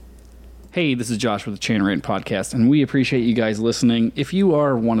Hey, this is Josh with the Chain Rant Podcast, and we appreciate you guys listening. If you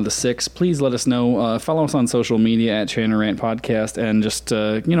are one of the six, please let us know. Follow us on social media at Chain Rant Podcast, and just,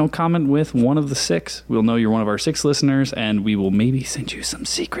 comment with one of the six. We'll know you're one of our six listeners, and we will maybe send you some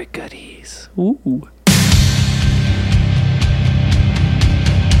secret goodies. Ooh.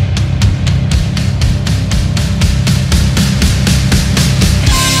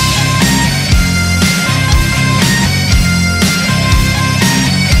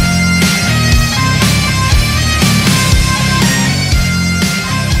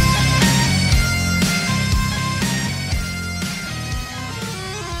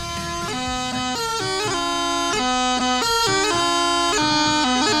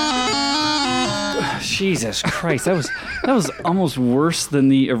 Jesus Christ, that was almost worse than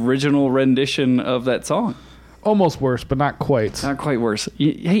the original rendition of that song. Almost worse, but not quite. Not quite worse.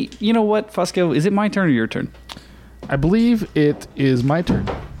 Hey, you know what, Fusco? Is it my turn or your turn? I believe it is my turn.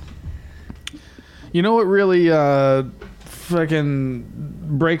 You know what really fucking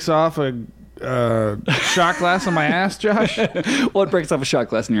breaks off a shot glass on my ass, Josh? What breaks off a shot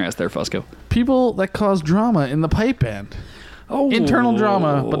glass in your ass there, Fusco? People that cause drama in the pipe band. Oh, internal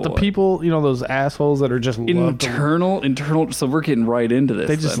drama, but the people, those assholes that are just internal. So we're getting right into this.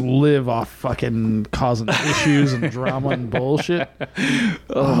 They just live off fucking causing issues and drama and bullshit.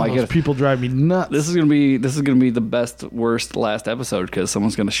 Oh my god, people drive me nuts. This is gonna be the best, worst last episode because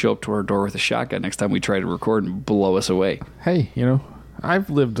someone's gonna show up to our door with a shotgun next time we try to record and blow us away. Hey, I've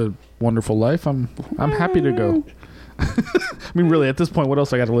lived a wonderful life. I'm happy to go. I mean, really, at this point, what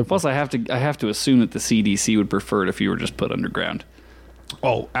else I got to live for? Plus, I have to assume that the CDC would prefer it if you were just put underground.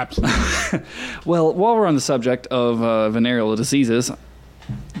 Oh, absolutely. Well, while we're on the subject of venereal diseases,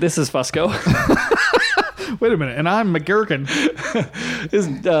 this is Fusco. Wait a minute, and I'm McGurkin. This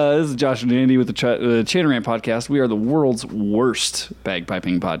is Josh and Andy with the Chain Rant Podcast. We are the world's worst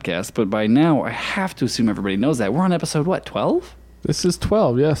bagpiping podcast, but by now, I have to assume everybody knows that. We're on episode, 12? This is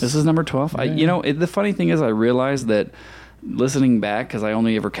 12, yes. This is number 12. Yeah. The funny thing is I realized that listening back, because I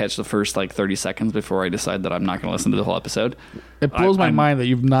only ever catch the first 30 seconds before I decide that I'm not going to listen to the whole episode. It blows my mind that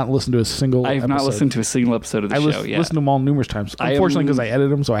you've not listened to a single episode. I have not listened to a single episode of the show yet. I listened to them all numerous times. Unfortunately, because I edit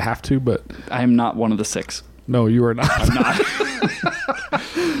them, so I have to, but... I am not one of the six. No, you are not. I'm not.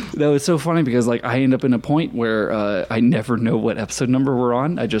 No, it's so funny because I end up in a point where I never know what episode number we're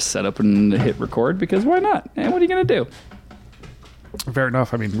on. I just set up and hit record because why not? And what are you going to do? Fair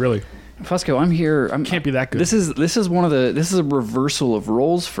enough. I mean, really. Fusco, I'm here. Can't be that good. This is a reversal of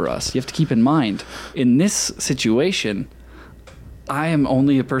roles for us. You have to keep in mind, in this situation, I am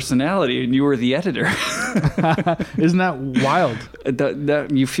only a personality and you are the editor. Isn't that wild? That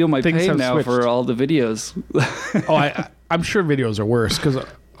you feel my pain now switched. For all the videos. I'm sure videos are worse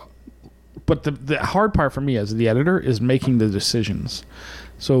but the hard part for me as the editor is making the decisions.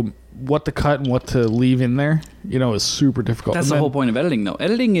 So what to cut and what to leave in there, is super difficult. That's the whole point of editing, though.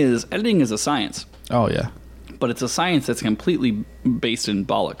 Editing is a science. Oh yeah, but it's a science that's completely based in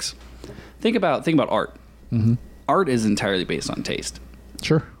bollocks. Think about art. Mm-hmm. Art is entirely based on taste.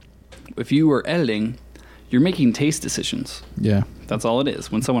 Sure. If you are editing, you're making taste decisions. Yeah, that's all it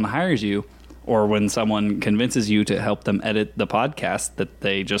is. When someone hires you, or when someone convinces you to help them edit the podcast that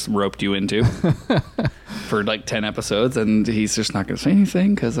they just roped you into for 10 episodes, and he's just not going to say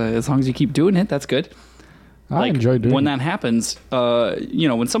anything because as long as you keep doing it, that's good. I enjoy doing it. When that happens,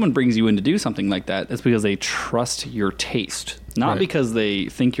 when someone brings you in to do something like that, it's because they trust your taste. Not because they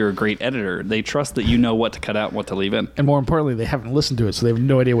think you're a great editor. They trust that you know what to cut out and what to leave in. And more importantly, they haven't listened to it, so they have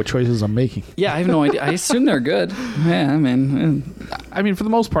no idea what choices I'm making. Yeah, I have no idea. I assume they're good. Yeah, I mean, for the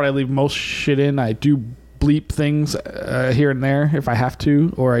most part, I leave most shit in. I do bleep things here and there if I have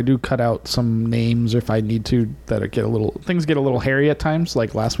to, or I do cut out some names if I need to things get a little hairy at times,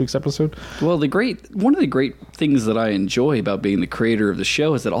 like last week's episode. Well, one of the great things that I enjoy about being the creator of the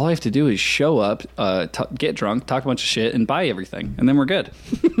show is that all I have to do is show up, get drunk, talk a bunch of shit, and buy everything, and then we're good.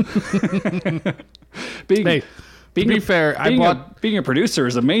 Being a producer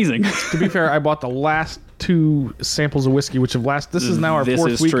is amazing. To be fair, I bought the last 2 samples of whiskey, which this is now our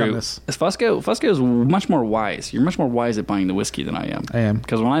 4th week on this. Fusco is much more wise. You're much more wise at buying the whiskey than I am. I am.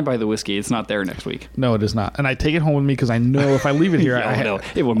 Because when I buy the whiskey, it's not there next week. No, it is not. And I take it home with me because I know if I leave it here,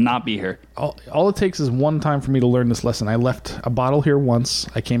 it will not be here. All it takes is one time for me to learn this lesson. I left a bottle here once.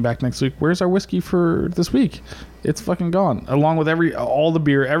 I came back next week. Where's our whiskey for this week? It's fucking gone. Along with all the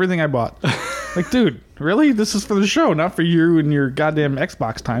beer, everything I bought. Like, dude, really? This is for the show, not for you and your goddamn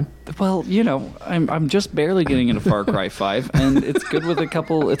Xbox time. Well, I'm just barely getting into Far Cry 5, and it's good with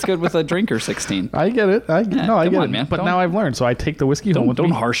It's good with a drink or 16. I get it. I get it, man. But now I've learned, so I take the whiskey home with Don't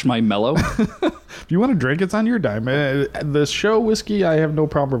me. harsh my mellow. If you want to drink, it's on your dime. The show whiskey, I have no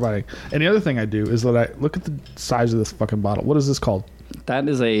problem providing. And the other thing I do is that I look at the size of this fucking bottle. What is this called? That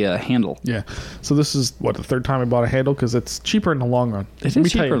is a handle. Yeah. So this is, the third time I bought a handle because it's cheaper in the long run. It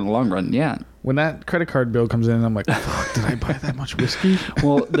is cheaper in the long run, yeah. When that credit card bill comes in, I'm like, fuck, did I buy that much whiskey?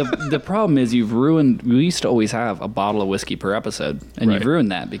 Well, the problem is we used to always have a bottle of whiskey per episode, and you've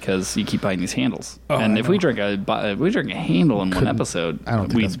ruined that because you keep buying these handles. Oh, and if we drink a handle in one episode, I don't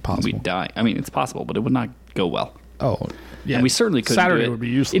think that's possible. We'd die. I mean, it's possible, but it would not go well. Oh, yeah. And we certainly couldn't Saturday do it. Would be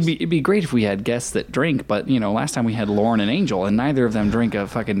useless. It'd be great if we had guests that drink, but, last time we had Lauren and Angel, and neither of them drink a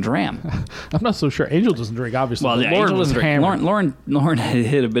fucking dram. I'm not so sure. Angel doesn't drink, obviously. Well, yeah, Lauren Angel doesn't drink. hammered. Lauren had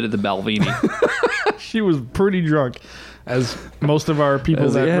hit a bit of the Belvini. She was pretty drunk, as most of our people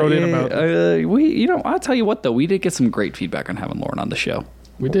wrote in about. I'll tell you what, though. We did get some great feedback on having Lauren on the show.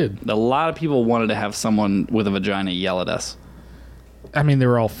 We did. A lot of people wanted to have someone with a vagina yell at us. I mean, they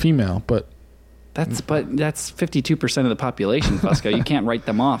were all female, but... That's 52% of the population, Fusco. You can't write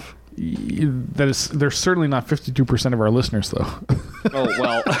them off. They're certainly not 52% of our listeners, though. Oh,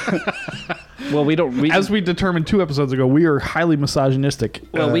 well. Well, we don't... As we determined 2 episodes ago, we are highly misogynistic.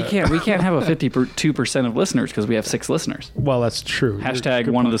 Well, we can't have a 52% of listeners because we have 6 listeners. Well, that's true. Hashtag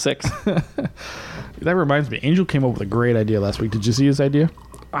one of the 6. That reminds me. Angel came up with a great idea last week. Did you see his idea?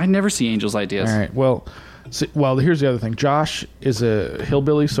 I never see Angel's ideas. All right. Well, here's the other thing. Josh is a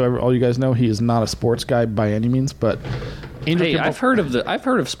hillbilly, so all you guys know he is not a sports guy by any means. But Angel, hey, I've heard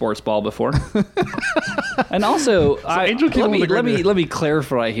of sports ball before. And also, Angel came let me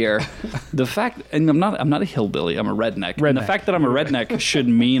clarify here. The fact, and I'm not a hillbilly. I'm a redneck. And the fact that I'm a redneck should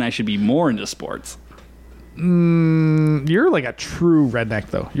mean I should be more into sports. You're like a true redneck,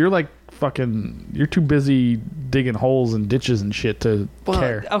 though. You're like you're too busy digging holes and ditches and shit to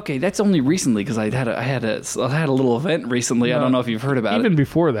care. Okay, that's only recently because I had a little event recently. No, I don't know if you've heard about even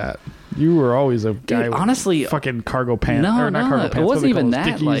before that. You were always a guy with fucking cargo pants. Not cargo pants. It wasn't even that.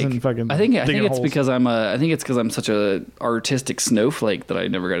 I think it's holes. because I'm such a artistic snowflake that I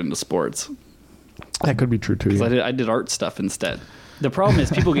never got into sports. That could be true too. Yeah. I did art stuff instead. The problem is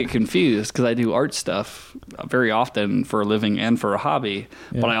people get confused because I do art stuff very often for a living and for a hobby,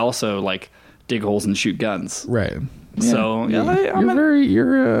 but I also dig holes and shoot guns. Right. So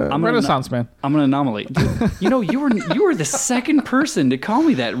you're a Renaissance man. I'm an anomaly. You were the second person to call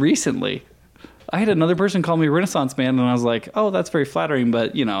me that recently. I had another person call me Renaissance man, and I was like, "Oh, that's very flattering,"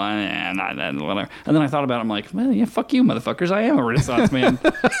 but whatever. And then I thought about it. I'm like, "Well, yeah, fuck you, motherfuckers. I am a Renaissance man."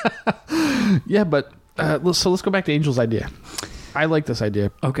 Yeah, but so let's go back to Angel's idea. I like this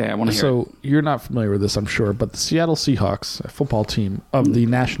idea. Okay, I want to hear it. So you're not familiar with this, I'm sure, but the Seattle Seahawks, a football team of the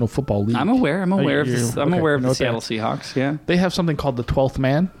National Football League. I'm aware of this. I'm aware of the Seattle Seahawks, yeah. They have something called the 12th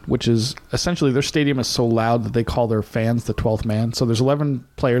man, which is essentially their stadium is so loud that they call their fans the 12th man. So there's 11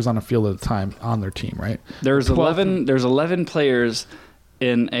 players on a field at a time on their team, right? There's 11 players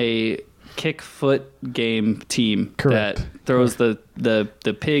in a kick foot game team. Correct. That throws the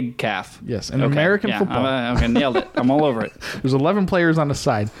pig calf. Yes, in American football. Okay, nailed it. I'm all over it. There's 11 players on the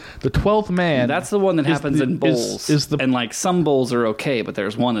side. The 12th man. That's the one that happens in bowls. And some bowls are okay, but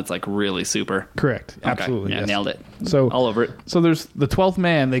there's one that's really super. Correct. Okay. Absolutely. Yeah, yes. nailed it. So all over it. So there's the 12th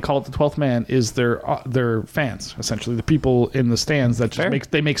man. They call it the 12th man. Is their fans, essentially the people in the stands that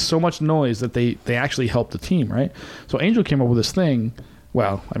just make so much noise that they actually help the team, right? So Angel came up with this thing.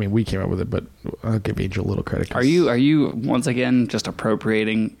 Well, I mean, we came up with it, but I'll give Angel a little credit. Are you once again just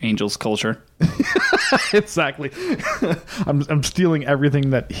appropriating Angel's culture? Exactly. I'm stealing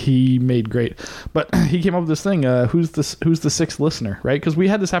everything that he made great. But he came up with this thing. Who's the 6th listener, right? Because we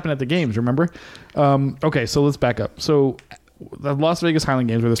had this happen at the games, remember? Okay, so let's back up. So the Las Vegas Highland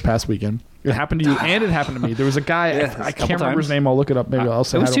Games were this past weekend. It happened to you, and it happened to me. There was a guy. I can't remember his name. I'll look it up. Maybe I'll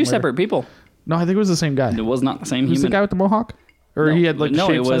say. It was 2 separate people. No, I think it was the same guy. It was not the same. Who's the guy with the mohawk? Or he had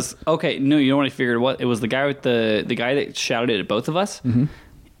it was okay. No, you know what I figured? What it was the guy with the guy that shouted at both of us.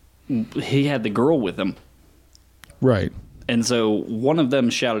 Mm-hmm. He had the girl with him, right? And so one of them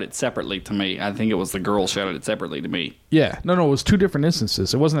shouted it separately to me. I think it was the girl shouted it separately to me. Yeah, no, it was 2 different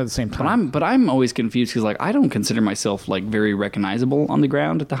instances. It wasn't at the same time. But I'm always confused because I don't consider myself very recognizable on the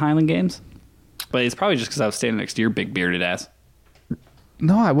ground at the Highland Games. But it's probably just because I was standing next to your big bearded ass.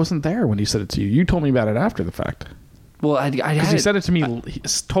 No, I wasn't there when he said it to you. You told me about it after the fact. Well, because he said it to me.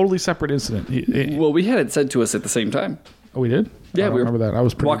 It's totally separate incident. Well, we had it said to us at the same time. Oh, we did? Yeah, I don't remember that. I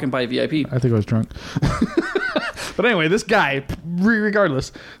was walking by VIP. I think I was drunk. But anyway, this guy,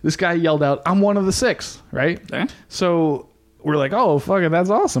 regardless, this guy yelled out, "I'm one of the 6," right? Yeah. So we're like, oh, fuck it, that's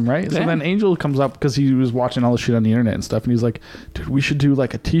awesome, right? So Yeah. then Angel comes up because he was watching all the shit on the internet and stuff, and he's like, dude, we should do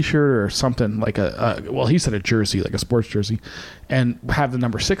like a t-shirt or something, like well, he said a jersey, like a sports jersey, and have the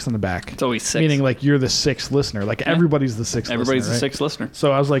number 6 on the back. It's always 6. Meaning like you're the 6th listener. Like everybody's the 6th Everybody's listener, the right? 6th listener.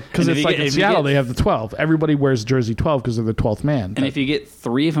 So I was like, because And it's if like you in get- if you Seattle, get- they have the 12. Everybody wears jersey 12 because they're the 12th man. And if you get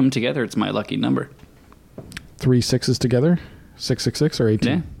 3 of them together, it's my lucky number. 3 6s together? 666 or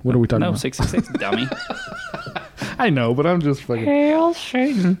 18? Yeah. What are we talking No, about? 666, dummy. I know, but I'm just fucking... Hail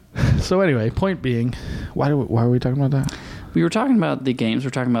Satan. So anyway, point being, why are we talking about that? We were talking about the games.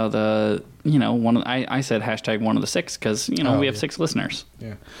 We're talking about the, I said hashtag one of the 6 because, we have yeah. 6 listeners.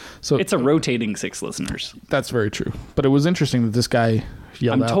 Yeah. So It's a rotating 6 listeners. that's very true. But it was interesting that this guy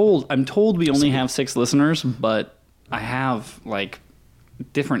yelled out. I'm told we only have 6 listeners, but I have like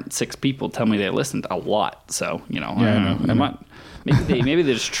different 6 people tell me they listened a lot. So, I don't know. Maybe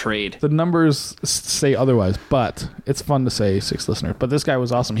they just trade. The numbers say otherwise, but it's fun to say 6 listeners. But this guy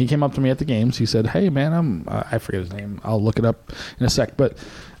was awesome. He came up to me at the games. He said, "Hey man, I forget his name. I'll look it up in a sec." But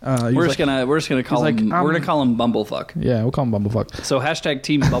We're just gonna call him. like, We're gonna call him Bumblefuck. yeah, we'll call him Bumblefuck. So hashtag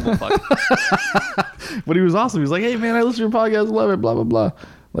Team Bumblefuck. But he was awesome. He was like, "Hey man, I listen to your podcast, love it, blah blah blah."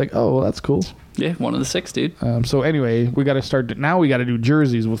 Like, oh, well, that's cool. Yeah, one of the 6, dude. So anyway, we got to start. Now we got to do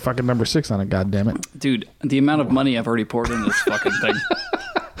jerseys with fucking number 6 on it. God damn it. Dude, the amount of money I've already poured into this fucking thing.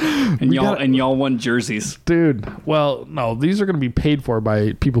 And y'all want jerseys. Dude, well, no, these are going to be paid for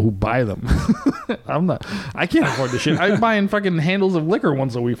by people who buy them. I can't afford this shit. I'm buying fucking handles of liquor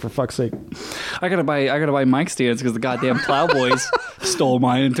once a week, for fuck's sake. I gotta buy mic stands because the goddamn Plowboys stole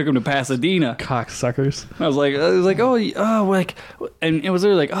mine and took them to Pasadena. Cocksuckers. I was like, and it was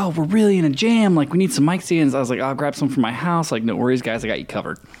literally like, oh, we're really in a jam. Like, we need some mic stands. I was like, I'll grab some from my house. Like, no worries, guys. I got you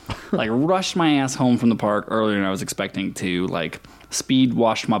covered. Like, rushed my ass home from the park earlier than I was expecting to. Like, speed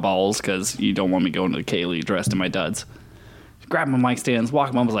washed my balls because you don't want me going to the Kaylee dressed in my duds. Grabbed my mic stands,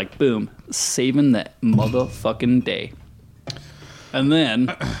 walked home, was like, boom, saving that motherfucking day. And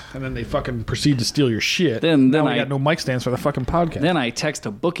then they fucking proceed to steal your shit. Then now we I got no mic stands for the fucking podcast. Then I text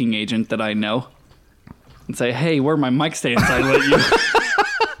a booking agent that I know and say, hey, where are my mic stands I let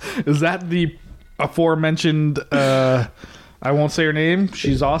you? Is that the aforementioned, I won't say her name.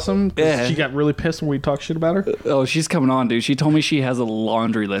 She's awesome. 'Cause Yeah. She got really pissed when we talk shit about her. Oh, she's coming on, dude. She told me she has a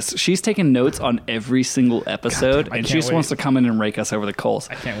laundry list. She's taking notes on every single episode, I and she can't just wait. wants to come in and rake us over the coals.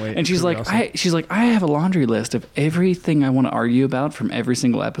 I can't wait. And she's It's gonna like, be awesome. I have a laundry list of everything I want to argue about from every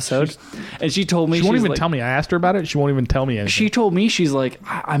single episode. And she told me She won't she's even like, tell me. I asked her about it. She won't even tell me anything. She told me, she's like,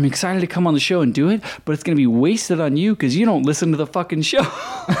 I'm excited to come on the show and do it, but it's going to be wasted on you because you don't listen to the fucking show.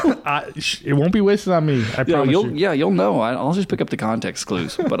 It won't be wasted on me. I promise you. You'll know. I'll just pick up the context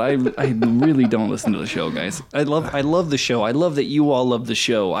clues. But I really don't listen to the show, guys. I love the show. I love that you all love the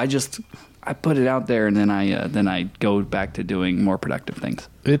show. I put it out there and then I go back to doing more productive things.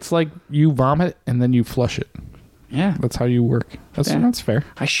 It's like you vomit and then you flush it. Yeah, That's how you work. That's fair.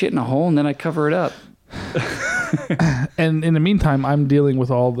 I shit in a hole and then I cover it up. And in the meantime, I'm dealing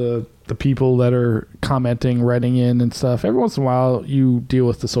with all the people that are commenting, writing in and stuff. Every once in a while, you deal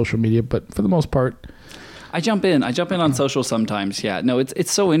with the social media, but for the most part, I jump in on social sometimes. Yeah, no,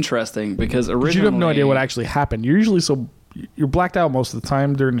 it's so interesting because originally you have no idea what actually happened. You're blacked out most of the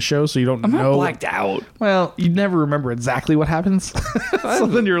time during the show, so you don't I'm know. not blacked out. Well, you never remember exactly what happens. So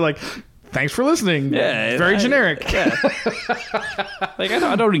then you're like, thanks for listening. Yeah, Very generic. Yeah. Like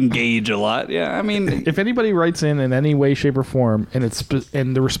I don't engage a lot. Yeah, I mean, If anybody writes in any way, shape, or form, and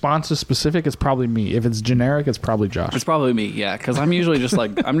and the response is specific, it's probably me. If it's generic, it's probably Josh. it's probably me. Yeah, because I'm usually just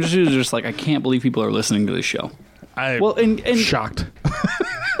like I can't believe people are listening to this show. And Shocked.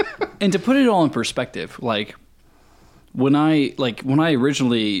 and to put it all in perspective, like when I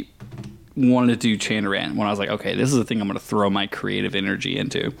originally wanted to do Chanarant, when I was like, okay, this is the thing I'm going to throw my creative energy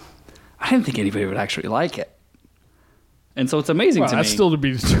into, I didn't think anybody would actually like it. And so it's amazing to me. That's still to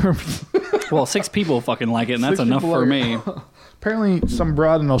be determined. Well, 6 people fucking like it, and that's 6 enough people for like me. Apparently, some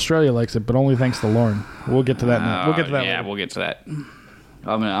broad in Australia likes it, but only thanks to Lauren. We'll get to that. We'll get to that. Yeah, later. we'll get to that.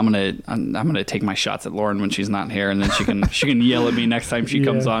 I'm gonna take my shots at Lauren when she's not here, and then she can yell at me next time she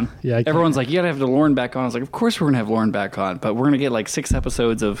comes on. Yeah, I everyone's like, you gotta have the Lauren back on. I was like, of course we're gonna have Lauren back on, but we're gonna get like 6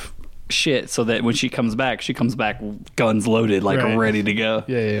 episodes of shit so that when she comes back guns loaded, like Right. ready to go.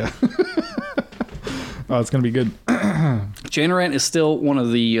 Yeah. Oh, it's gonna be good. Chanarant is still one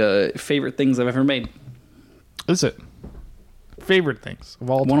of the favorite things I've ever made. Is it? Favorite things of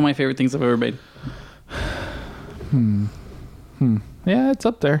all time. One of my favorite things I've ever made. Yeah, it's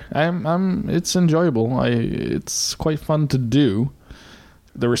up there. It's enjoyable. It's quite fun to do.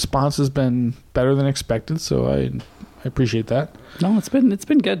 The response has been better than expected, so I appreciate that. No, it's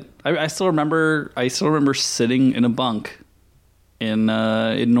been good. I still remember sitting in a bunk in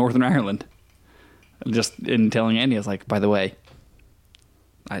Northern Ireland, just in telling Andy, I was like, by the way,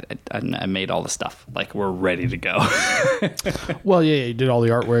 I made all the stuff. Like, we're ready to go. Well, yeah, you did all the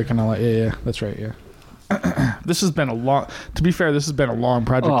artwork and all that. Yeah, that's right. Yeah. This has been a long. To be fair, this has been a long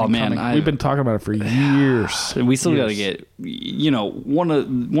project. Oh man, we've been talking about it for years. We still got to get, one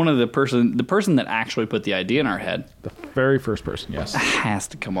of the person that actually put the idea in our head. The very first person, yes, has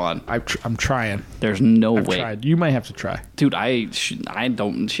to come on. I'm trying. There's no I've way. tried. You might have to try, dude. She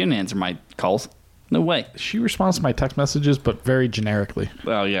didn't answer my calls. No way. She responds to my text messages, but very generically.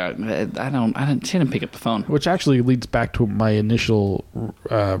 Well, yeah, she didn't pick up the phone. Which actually leads back to my initial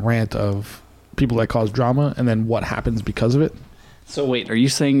rant of people that cause drama and then what happens because of it. So wait, are you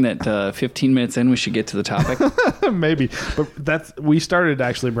saying that 15 minutes in we should get to the topic? Maybe, but we started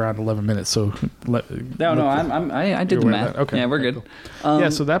actually around 11 minutes. So I did the math. Okay, yeah, we're good.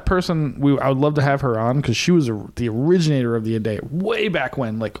 Cool. So that person, I would love to have her on because she was the originator of the idea way back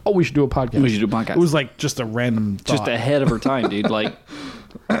when. Like, we should do a podcast. It was like just a random thought. Just ahead of her time, dude. Like,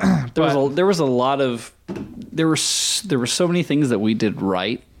 there was a lot of there were so many things that we did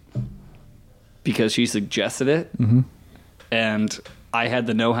right because she suggested it. Mm-hmm. And I had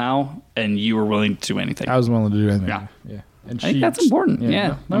the know-how, and you were willing to do anything. I was willing to do anything. Yeah. And I think that's important.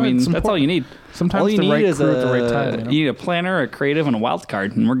 Yeah. I mean, that's all you need. Sometimes all you the need right is crew at the right time. you need a planner, a creative, and a wild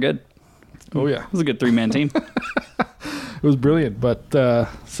card, and we're good. Oh, yeah. It was a good 3-man team. It was brilliant. But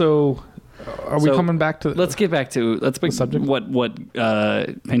so are we coming back to... Let's get back to... subject? What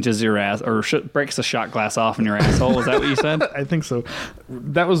pinches your ass or breaks the shot glass off in your asshole. Is that what you said? I think so.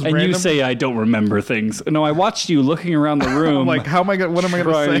 That was and random. You say, I don't remember things. No, I watched you looking around the room. I'm like, what am I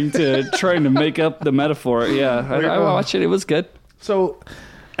going to say? Trying to make up the metaphor. Yeah, I watched it. It was good. So...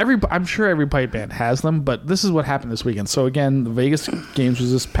 I'm sure every pipe band has them, but this is what happened this weekend. So again, the Vegas games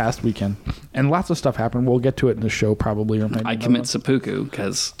was this past weekend, and lots of stuff happened. We'll get to it in the show probably. Or maybe I commit seppuku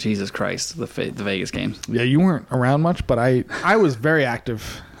because Jesus Christ, the Vegas games. Yeah, you weren't around much, but I was very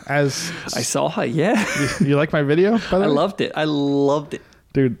active. As I saw, yeah. You like my video? By the way? I loved it,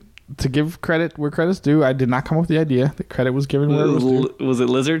 dude. To give credit where credit's due, I did not come up with the idea. The credit was given where it was due. Was it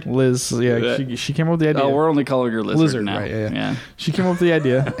Lizard? Liz, yeah, she came up with the idea. Oh, we're only calling her Lizard now. Right, yeah. She came up with the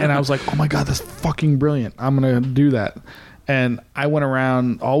idea, and I was like, oh my God, that's fucking brilliant. I'm going to do that. And I went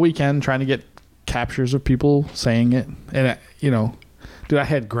around all weekend trying to get captures of people saying it. And, dude, I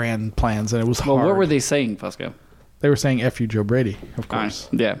had grand plans, and it was hard. Well, what were they saying, Fusco? They were saying F you, Joe Brady, of course.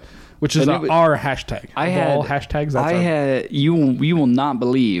 Yeah. Which is our hashtag. All hashtags. You will not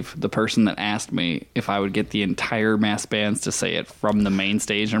believe the person that asked me if I would get the entire mass bands to say it from the main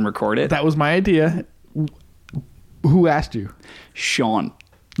stage and record it. That was my idea. Who asked you? Sean.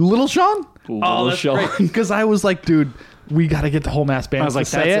 Little Sean? Little Sean. Because I was like, dude, we got to get the whole mass band to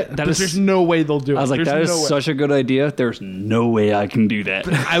say it. There's no way they'll do it. I was like, that is such a good idea. There's no way I can do that.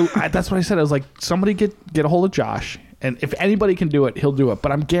 That's what I said. I was like, somebody get a hold of Josh. And if anybody can do it, he'll do it.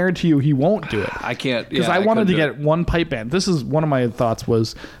 But I'm guarantee you he won't do it. I can't. Because I wanted to get one pipe band. This is one of my thoughts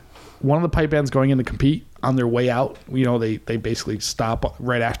was one of the pipe bands going in to compete on their way out. They basically stop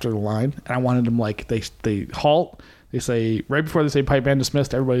right after the line. And I wanted them they halt. They say, right before they say pipe band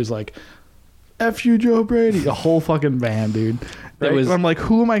dismissed, everybody's like, F you, Joe Brady. A whole fucking band, dude. Right? I'm like,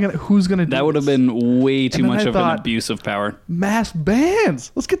 who's going to do that? Would have been way too much of an abuse of power. Mass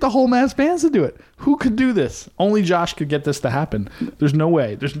bands. Let's get the whole mass bands to do it. Who could do this? Only Josh could get this to happen. There's no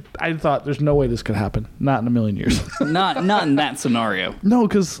way. I thought there's no way this could happen. Not in a million years. not in that scenario. No,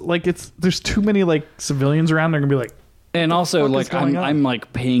 because there's too many civilians around. They're going to be like, and also, I'm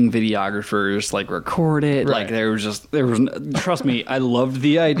paying videographers record it. Right. There was trust me, I loved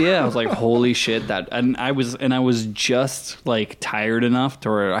the idea. I was like, holy shit, and I was just tired enough to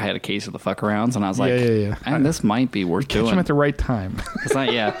where I had a case of the fuck arounds, and I was like, and this might be worth doing. Catch them at the right time. It's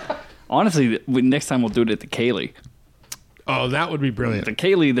not, yeah. Honestly, next time we'll do it at the Kaylee. Oh, that would be brilliant. The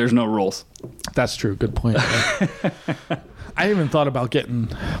Kaylee, there's no rules. That's true. Good point. I even thought about getting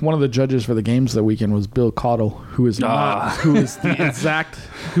one of the judges for the games that weekend was Bill Caudle, who is the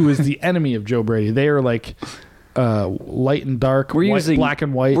enemy of Joe Brady. They are light and dark, black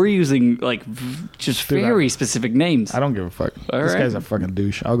and white. We're using just very specific names. I don't give a fuck. This guy's a fucking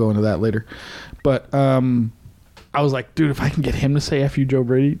douche. I'll go into that later. But I was like, dude, if I can get him to say F you, Joe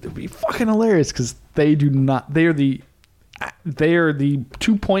Brady, it'd be fucking hilarious because they do not. They are the They are the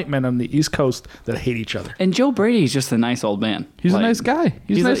 2-point men on the East Coast that hate each other. And Joe Brady's just a nice old man. He's a nice guy.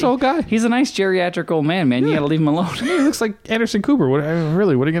 He's a nice old guy. He's a nice geriatric old man, man. You got to leave him alone. He looks like Anderson Cooper. What are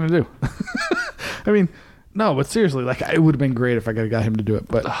you going to do? I mean, no, but seriously, like, it would have been great if I could have got him to do it,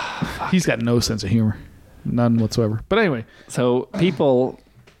 but he's got no sense of humor. None whatsoever. But anyway. So people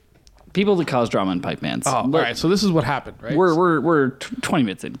that cause drama in pipe bands. Oh, all right. So this is what happened, right? We're 20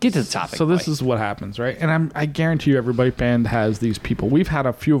 minutes in. Get to the topic. So this is what happens, right? And I guarantee you, every pipe band has these people. We've had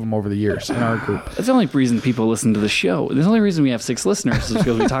a few of them over the years in our group. That's the only reason people listen to the show. The only reason we have 6 listeners is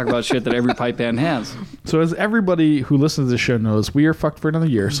because we talk about shit that every pipe band has. So as everybody who listens to the show knows, we are fucked for another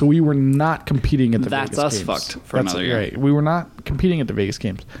year. So we were not competing at the Vegas games. That's us fucked for another year. Right. We were not competing at the Vegas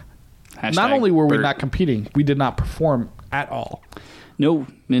games. Not only were we not competing, we did not perform at all. No,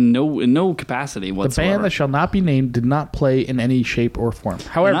 in no capacity whatsoever. The band that shall not be named did not play in any shape or form.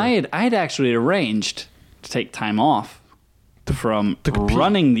 However, and I had actually arranged to take time off from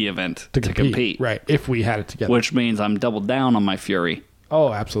running the event to compete. Right, if we had it together. Which means I'm doubled down on my fury.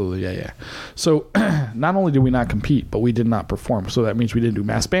 Oh, absolutely, yeah. So not only did we not compete, but we did not perform. So that means we didn't do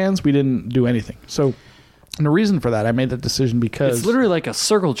mass bands, we didn't do anything. So, and the reason for that, I made that decision because... It's literally like a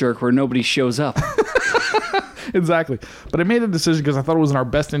circle jerk where nobody shows up. Exactly. But I made a decision because I thought it was in our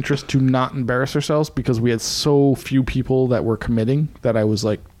best interest to not embarrass ourselves because we had so few people that were committing that I was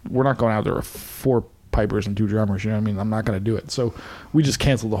like, we're not going out there with 4 pipers and 2 drummers. You know what I mean? I'm not going to do it. So we just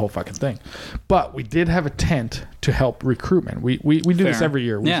canceled the whole fucking thing. But we did have a tent to help recruitment. We do this every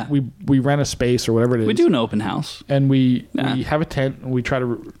year. We rent a space or whatever it is. We do an open house. And we have a tent and we try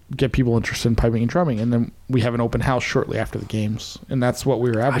to get people interested in piping and drumming. And then we have an open house shortly after the games. And that's what we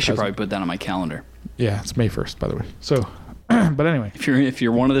were advertising. I should probably put that on my calendar. Yeah, it's May 1st, by the way. So, but anyway, if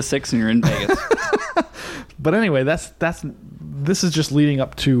you're one of the 6 and you're in Vegas, but anyway, this is just leading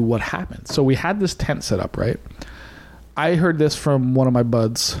up to what happened. So we had this tent set up, right? I heard this from one of my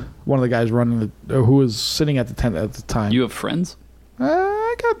buds, one of the guys who was sitting at the tent at the time. You have friends?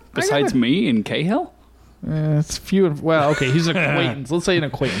 Besides me and Cahill? It's few. Well, okay, he's an acquaintance. Let's say an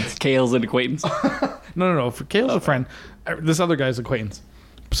acquaintance. Cahill's an acquaintance. No. Cahill's a friend. This other guy's acquaintance.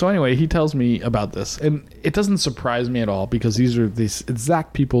 So anyway, he tells me about this, and it doesn't surprise me at all because these are these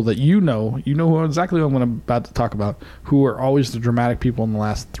exact people that you know exactly what I'm about to talk about, who are always the dramatic people in the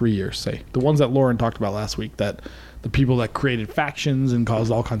last 3 years, say. The ones that Lauren talked about last week, that the people that created factions and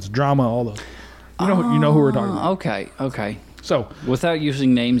caused all kinds of drama, all those. You know who we're talking about. Okay. So, without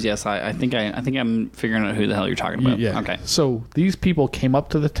using names, yes, I think I'm figuring out who the hell you're talking about. Yeah. Okay. So, these people came up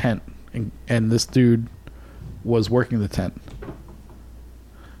to the tent, and this dude was working the tent.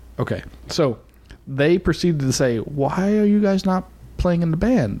 Okay, so they proceeded to say, why are you guys not playing in the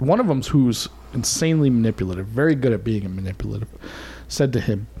band? One of them, who's insanely manipulative, very good at being manipulative, said to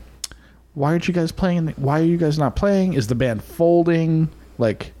him, why aren't you guys playing? Why are you guys not playing? Is the band folding?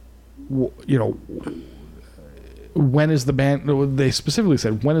 Like, when is the band... They specifically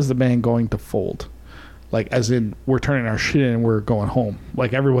said, when is the band going to fold? Like, as in, we're turning our shit in and we're going home.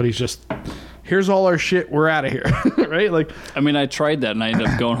 Like, everybody's just... Here's all our shit. We're out of here, right? Like, I mean, I tried that and I ended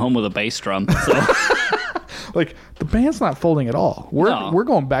up going home with a bass drum. So, like, the band's not folding at all. We're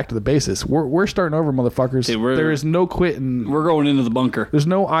going back to the basis. We're starting over, motherfuckers. Dude, there is no quit, and we're going into the bunker. There's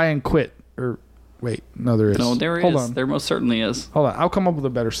no I and quit. Or wait, no, there is. No, there is. Hold on. There most certainly is. Hold on, I'll come up with a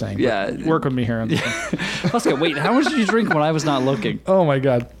better saying. Yeah, work with me here. On this Oscar, wait, how much did you drink when I was not looking? Oh my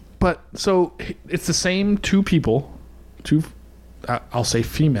god! But so it's the same 2 people, I'll say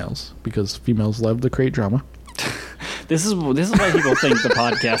females, because females love to create drama. This is why people think the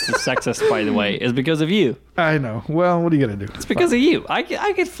podcast is sexist, by the way, is because of you. I know. Well, what are you going to do? It's because of you. I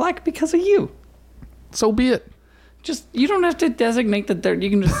get flack because of you. So be it. Just, you don't have to designate that you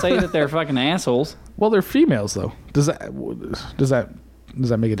can just say that they're fucking assholes. Well, they're females, though. Does that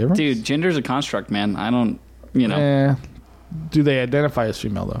make a difference? Dude, gender's a construct, man. I don't, Do they identify as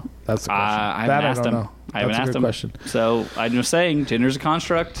female, though? That's the question. I haven't asked them. I haven't asked them. Question. So I'm just saying, gender's a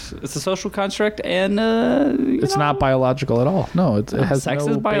construct. It's a social construct, and it's not biological at all. No, it has sex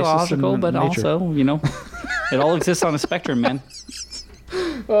no is biological, but nature. Also, it all exists on a spectrum, man.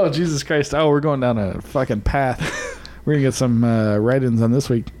 Oh, Jesus Christ! Oh, we're going down a fucking path. We're gonna get some write-ins on this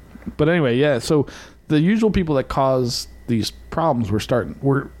week. But anyway, yeah. So the usual people that cause these problems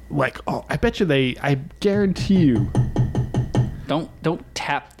we're like, oh, I guarantee you. Don't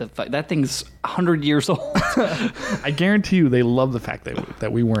tap that thing's 100 years old. I guarantee you they love the fact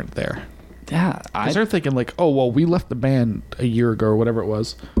that we weren't there. Yeah. Because they're thinking like, oh, well, we left the band a year ago or whatever it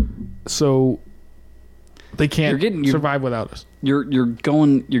was. So they can't survive without us. You're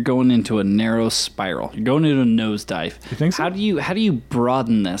going into a narrow spiral. You're going into a nosedive. You think so? How do you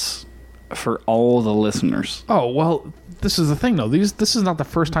broaden this for all the listeners? Oh, well, this is the thing though. This is not the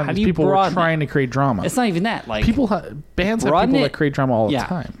first time How do these you people were broaden trying to create drama. It's not even that. Like Bands have people that create drama all the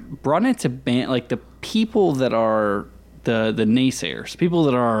time. Broaden it to like the people that are the naysayers, people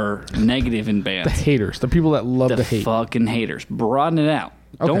that are negative in bands, The haters, the people that love to hate. fucking haters. Broaden it out.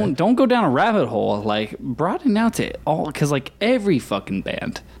 Okay. Don't go down a rabbit hole. Like broaden it out to all, because like every fucking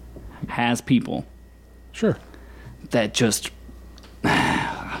band has people Sure. that just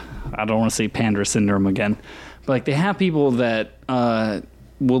I don't want to say Pandora syndrome again, but like they have people that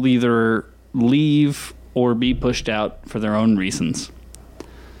will either leave or be pushed out for their own reasons,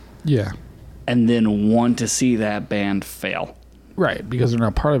 Yeah. and then want to see that band fail. Right, because they're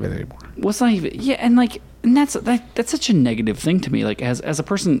not part of it anymore. What's not even and that's such a negative thing to me. Like as a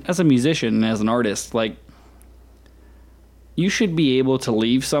person, as a musician, as an artist, like you should be able to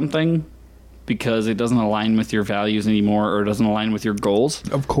leave something because it doesn't align with your values anymore or doesn't align with your goals,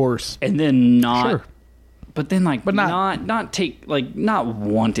 Of course. and then not. Sure. But then, like, But not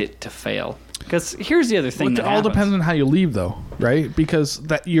want it to fail. Because here's the other thing. Well, it all depends on how you leave, though, right? Because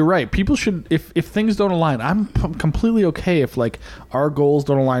that you're right. People should, if things don't align, I'm completely okay if like our goals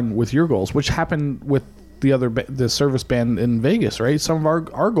don't align with your goals, which happened with the service band in Vegas, right? Some of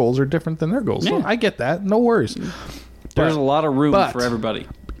our goals are different than their goals. Yeah. So I get that. No worries. There's a lot of room but- for everybody.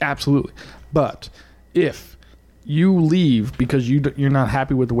 Absolutely. But if you leave because you're not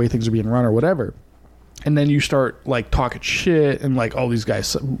happy with the way things are being run or whatever, and then you start like talking shit and like all these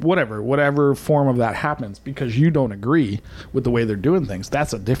guys, whatever form of that happens because you don't agree with the way they're doing things,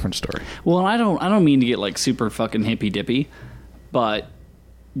 that's a different story. Well, I don't mean to get like super fucking hippy dippy, but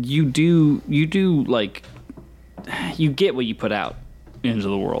you do like you get what you put out into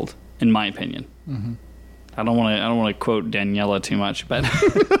the world, in my opinion. Mm-hmm. I don't want to quote Daniela too much, but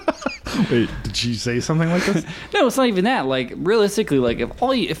Wait, did she say something like this? no, it's not even that. Like realistically, like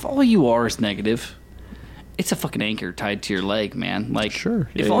if all you are is negative, it's a fucking anchor tied to your leg, man. Like, Sure.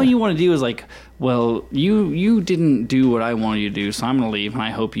 if Yeah, all yeah. you want to do is like, well, you didn't do what I wanted you to do, so I'm gonna leave, and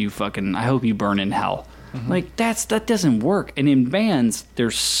I hope you burn in hell. Mm-hmm. Like that doesn't work. And in bands,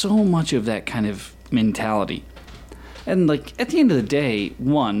 there's so much of that kind of mentality. And like at the end of the day,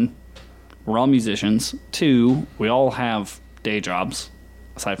 one, we're all musicians. Two, we all have day jobs,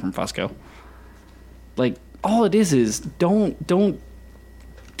 aside from Fusco. Like all it is don't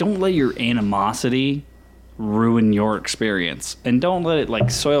let your animosity ruin your experience, and don't let it like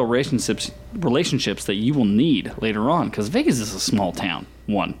soil relationships that you will need later on, because Vegas is a small town,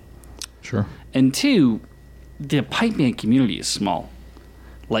 one, Sure. and two, the pipe band community is small.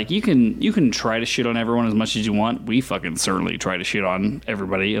 Like you can try to shit on everyone as much as you want. We fucking certainly try to shit on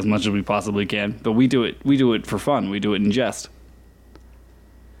everybody as much as we possibly can, but we do it for fun. We do it in jest.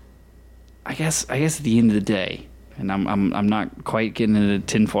 I guess at the end of the day, and I'm not quite getting into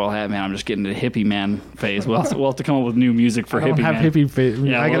tinfoil hat man. I'm just getting into hippie man phase. We'll have to come up with new music for I don't hippie have man. hippie phase.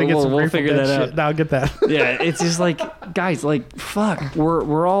 Yeah, I gotta get some we'll Grateful figure Dead that shit. out. No, I'll get that. Yeah, it's just like, guys, like fuck.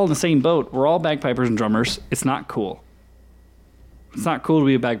 We're all in the same boat. We're all bagpipers and drummers. It's not cool. It's not cool to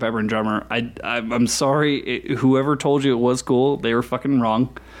be a bagpiper and drummer. I'm sorry. Whoever told you it was cool, they were fucking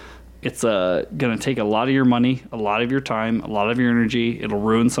wrong. It's gonna take a lot of your money, a lot of your time, a lot of your energy. It'll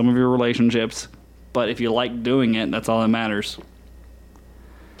ruin some of your relationships. But if you like doing it, that's all that matters.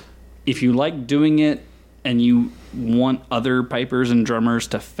 If you like doing it and you want other pipers and drummers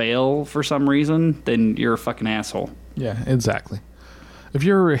to fail for some reason, then you're a fucking asshole. Yeah, exactly. If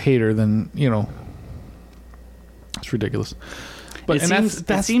you're a hater, then it's ridiculous. But It and seems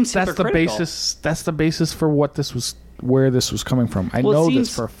that's the hypocritical. basis. That's the basis for what this was, where this was coming from. I know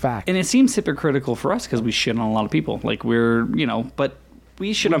this for a fact. And it seems hypocritical for us because we shit on a lot of people. Like but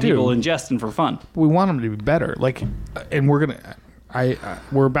we shit on do. people in jest and for fun. We want them to be better. Like, and we're gonna.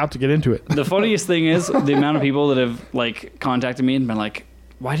 We're about to get into it. The funniest thing is the amount of people that have like contacted me and been like,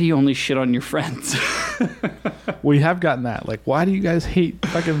 "Why do you only shit on your friends?" We have gotten that. Like, why do you guys hate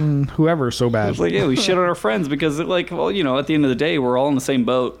fucking whoever so bad? It's like, yeah, we shit on our friends because at the end of the day, we're all in the same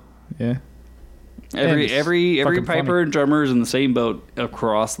boat. Yeah. Every it's piper fucking funny. and drummer is in the same boat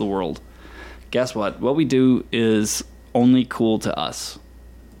across the world. Guess what? What we do is only cool to us.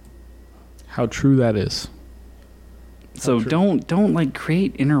 How true that is. So don't like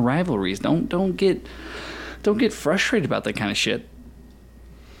create inner rivalries. Don't get frustrated about that kind of shit.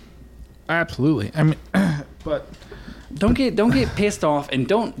 Absolutely. I mean, but Don't get pissed off, and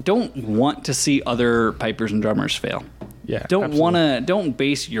don't want to see other pipers and drummers fail. yeah, Don't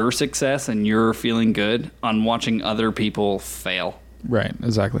base your success and your feeling good on watching other people fail. Right.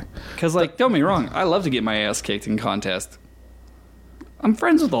 Exactly. Because, like, don't get me wrong, I love to get my ass kicked in contest. I'm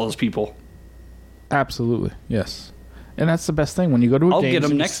friends with all those people. Absolutely. Yes. And that's the best thing when you go to a I'll game. get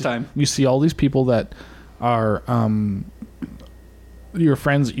 'em next time. You see all these people that are your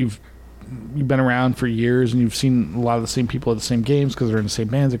friends that you've been around for years, and you've seen a lot of the same people at the same games because they're in the same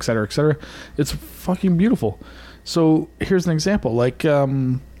bands, et cetera, et cetera. It's fucking beautiful. So here's an example. Like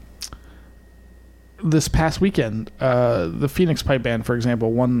this past weekend, the Phoenix Pipe Band, for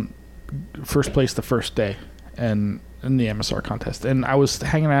example, won first place the first day and in the MSR contest. And I was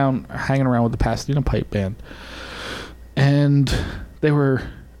hanging around with the Pasadena Pipe Band, and we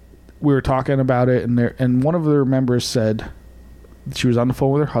were talking about it, and one of their members said, she was on the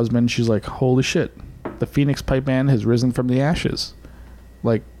phone with her husband. She's like, holy shit, the Phoenix Pipe Band has risen from the ashes.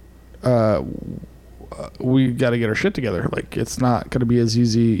 Like, we got to get our shit together. Like, it's not going to be as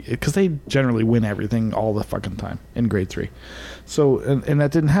easy, because they generally win everything all the fucking time in grade 3. So, and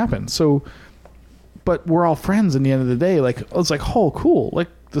that didn't happen. So, but we're all friends in the end of the day. Like, it's like, oh, cool. Like,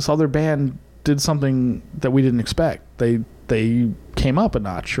 this other band did something that we didn't expect. They came up a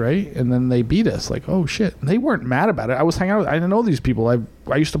notch, right? And then they beat us. Like, oh shit. And they weren't mad about it. I was hanging out I didn't know these people.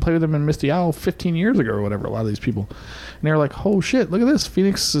 I used to play with them in Misty Owl 15 years ago or whatever, a lot of these people. And they were like, oh shit, look at this.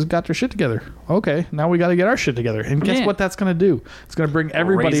 Phoenix has got their shit together. Okay, now we got to get our shit together. And guess what that's going to do? It's going to bring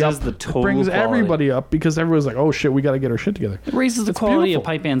everybody up. The total it brings quality. Everybody up, because everyone's like, oh shit, we got to get our shit together. It raises the quality of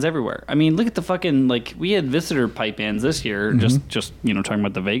pipe bands everywhere. I mean, look at the fucking, like, we had visitor pipe bands this year, just talking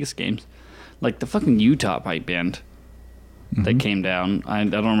about the Vegas games. Like the fucking Utah pipe band that came down. I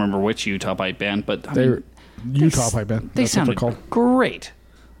don't remember which Utah pipe band, but Utah pipe band. They sounded great.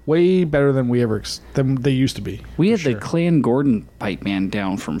 Way better than than they used to be. We had the Clan Gordon pipe band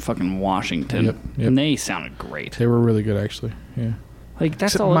down from fucking Washington, and they sounded great. They were really good, actually. Yeah, like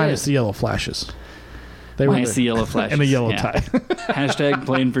that's except all. Minus the yellow flashes. Minus the yellow flashes and the yellow tie. Hashtag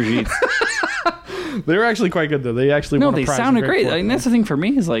playing for sheets. They were actually quite good though. They actually won a prize. They sounded great. I mean, that's the thing for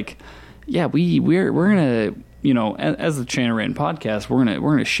me is like, yeah, we're gonna, as the Channel Rant podcast, we're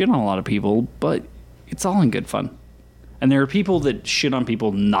gonna shit on a lot of people, but it's all in good fun. And there are people that shit on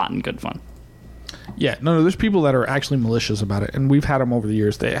people not in good fun. Yeah, no, there's people that are actually malicious about it, and we've had them over the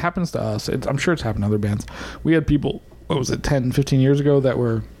years. It happens to us. I'm sure it's happened to other bands. We had people, 10, 15 years ago that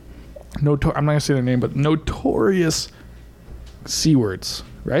were, I'm not going to say their name, but notorious C-words,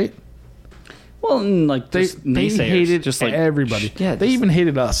 right? Well, like they hated just like everybody. Yeah, they even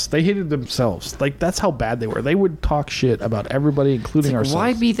hated us. They hated themselves. Like, that's how bad they were. They would talk shit about everybody, including ourselves.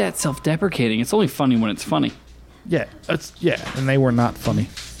 Why be that self-deprecating? It's only funny when it's funny. Yeah, and they were not funny,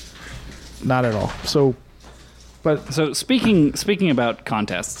 not at all. So speaking about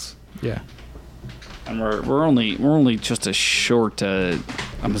contests, yeah, and we're only just a short, I'm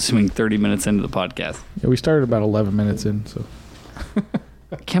assuming 30 minutes into the podcast. Yeah, we started about 11 minutes in. So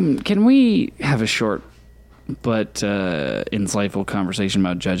can we have a short but insightful conversation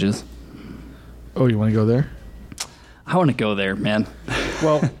about judges? Oh, you want to go there? I want to go there, man.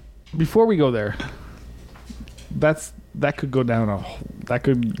 Well, before we go there. That could go down that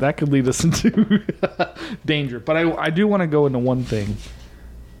could lead us into danger. But I do want to go into one thing.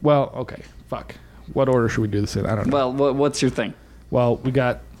 Well, okay, fuck. What order should we do this in? I don't know. Well, what's your thing? Well, we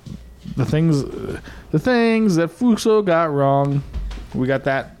got the things that Fuso got wrong. We got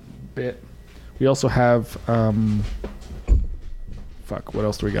that bit. We also have fuck. What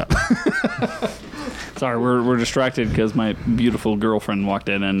else do we got? Sorry, we're distracted because my beautiful girlfriend walked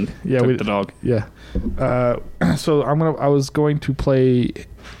in and took the dog. Yeah. So I was going to play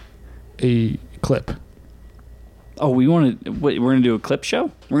a clip. Oh, we're gonna do a clip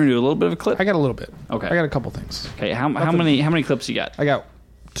show? We're gonna do a little bit of a clip? I got a little bit. Okay. I got a couple things. Okay, how many clips you got? I got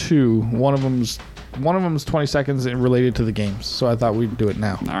 2. One of them's 20 seconds and related to the games. So I thought we'd do it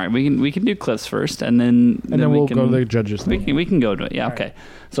now. All right, we can do clips first, and then we'll go to the judges thing. We can go to it. Yeah, okay. Right.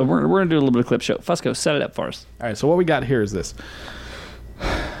 So we're gonna do a little bit of clip show. Fusco, set it up for us. All right. So what we got here is this.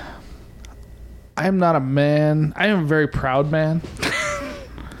 I am not a man. I am a very proud man.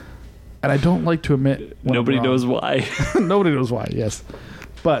 And I don't like to admit when nobody knows why. Nobody knows why, yes.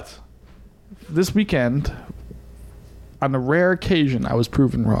 But this weekend, on a rare occasion, I was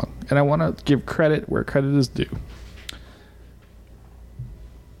proven wrong. And I want to give credit where credit is due.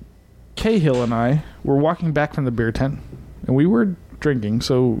 Cahill and I were walking back from the beer tent, and we were drinking,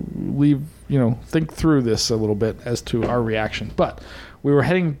 so think through this a little bit as to our reaction. But we were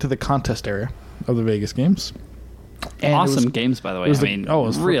heading to the contest area of the Vegas games. And awesome games, by the way. It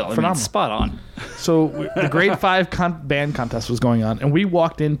was real. Phenomenal. Spot on. So the grade 5 band contest was going on, and we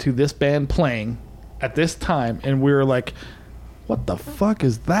walked into this band playing at this time, and we were like, what the fuck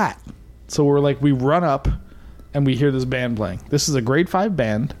is that? So we're like, we run up, and we hear this band playing. This is a grade 5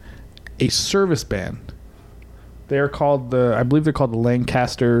 band, a service band. They are called I believe they're called the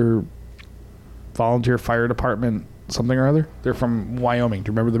Lancaster Volunteer Fire Department, something or other. They're from Wyoming. Do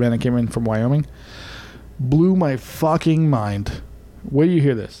you remember the band that came in from Wyoming? blew my fucking mind. Wait till you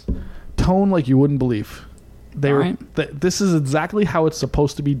hear this. Tone like you wouldn't believe. They were. This is exactly how it's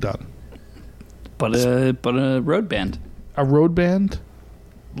supposed to be done. But a road band. A road band,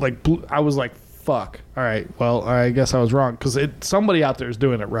 like I was like, "Fuck." All right, well, I guess I was wrong because somebody out there is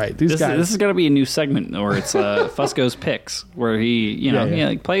doing it right. These guys. This is gonna be a new segment where it's Fusco's picks, where he,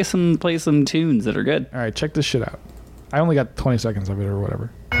 like play some tunes that are good. All right, check this shit out. I only got 20 seconds of it or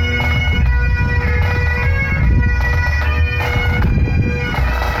whatever.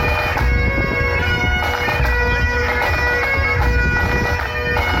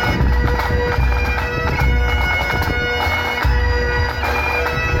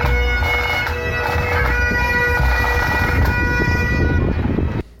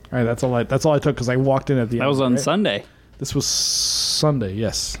 All right, that's all I took because I walked in at the end. That was on Sunday. This was Sunday,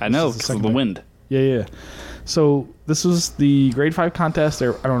 yes. I know, because of the wind. Yeah. So this was the grade 5 contest. I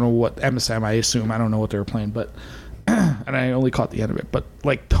don't know what MSM, I assume. I don't know what they were playing, but and I only caught the end of it. But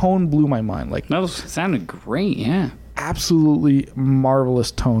like tone blew my mind. Like that sounded great, yeah. Absolutely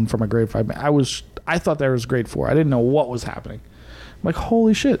marvelous tone from a grade 5 band. I thought that was grade 4. I didn't know what was happening. I'm like,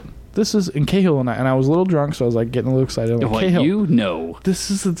 holy shit. This is in Cahill, and I was a little drunk, so I was like getting a little excited. I'm like, Cahill,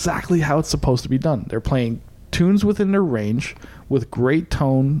 this is exactly how it's supposed to be done. They're playing tunes within their range with great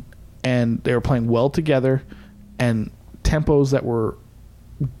tone, and they were playing well together, and tempos that were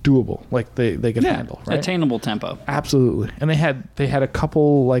doable, like they could handle, right? Attainable tempo. Absolutely, and they had a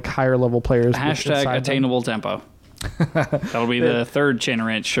couple like higher level players. Hashtag attainable tempo. That'll be the third Chain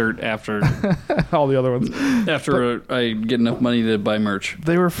Rant shirt after all the other ones. After I get enough money to buy merch.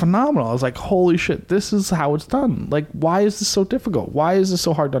 They were phenomenal. I was like, holy shit, this is how it's done. Like, why is this so difficult? Why is this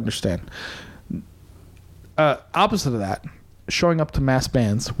so hard to understand? Opposite of that, showing up to mass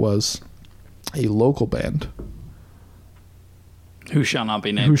bands was a local band. Who shall not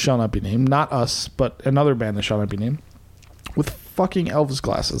be named. Not us, but another band that shall not be named. With fucking Elvis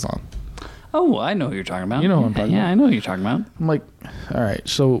glasses on. Oh, I know who you're talking about. You know what I'm talking about. Yeah, I know who you're talking about. I'm like, all right,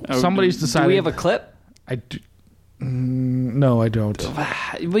 so somebody's decided. Do we have a clip? I do. No, I don't.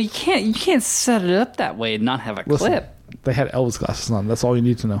 Well, you can't set it up that way and not have a clip. They had Elvis glasses on. That's all you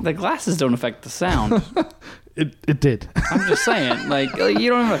need to know. The glasses don't affect the sound. It did. I'm just saying, like, you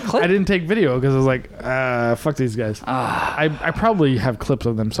don't have a clip. I didn't take video because I was like, fuck these guys. I probably have clips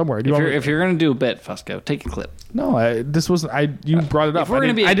of them somewhere. If you're gonna do a bit, Fusco, take a clip. No, this wasn't. You brought it up.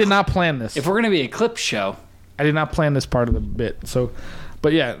 I did not plan this. If we're gonna be a clip show, I did not plan this part of the bit. So,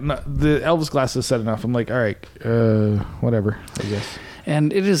 but yeah, no, the Elvis glasses said enough. I'm like, all right, whatever, I guess.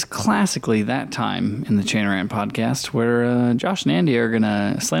 And it is classically that time in the Chain Rant podcast where Josh and Andy are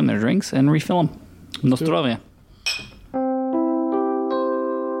gonna slam their drinks and refill them. Nostrovia.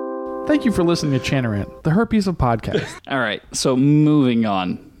 Thank you for listening to Chain Rant, the herpes of podcast. All right, so moving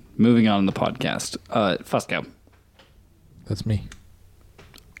on in the podcast. Fusco. That's me.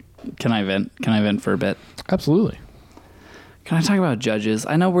 Can I vent? Can I vent for a bit? Absolutely. Can I talk about judges?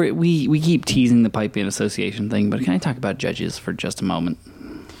 I know we keep teasing the Pipe Band Association thing, but can I talk about judges for just a moment?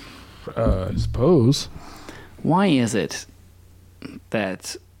 I suppose. Why is it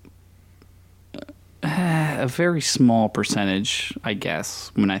that a very small percentage, I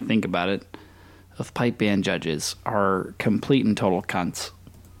guess, when I think about it, of pipe band judges are complete and total cunts?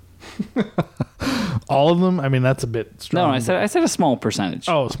 All of them? I mean, that's a bit strong. No, I said a small percentage.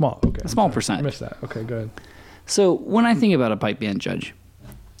 Oh, small. Okay. A small percentage. I missed that. Okay, go ahead. So when I think about a pipe band judge,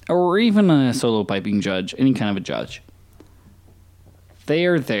 or even a solo piping judge, any kind of a judge, they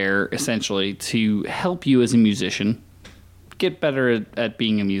are there essentially to help you as a musician get better at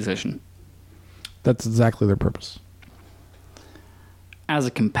being a musician. That's exactly their purpose. As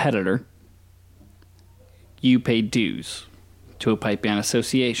a competitor, you pay dues to a pipe band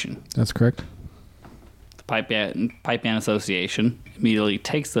association. That's correct. The pipe band association immediately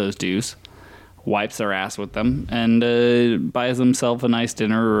takes those dues, wipes their ass with them, and buys themselves a nice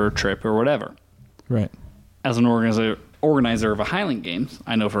dinner or a trip or whatever. Right. As an organizer of a Highland Games,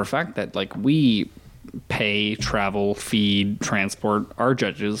 I know for a fact that we pay, travel, feed, transport our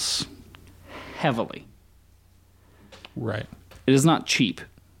judges heavily. Right. It is not cheap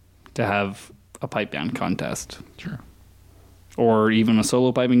to have a pipe band contest. Sure. Or even a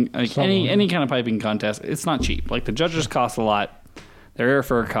solo piping, any kind of piping contest. It's not cheap. The judges cost a lot. Their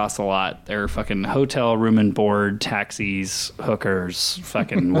airfare costs a lot. Their fucking hotel room and board, taxis, hookers,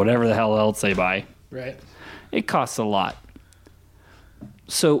 fucking whatever the hell else they buy. Right. It costs a lot.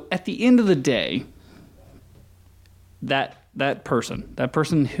 So at the end of the day, that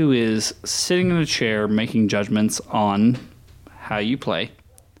person who is sitting in a chair making judgments on how you play,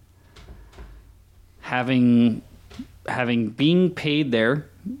 having being paid there,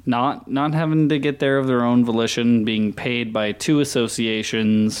 not having to get there of their own volition, being paid by two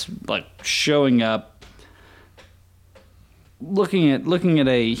associations, like showing up, looking at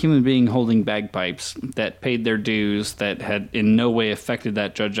a human being holding bagpipes that paid their dues, that had in no way affected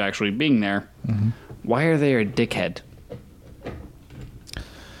that judge actually being there. Mm-hmm. Why are they a dickhead?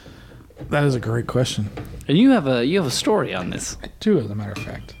 That is a great question. And you have a story on this. I do, as a matter of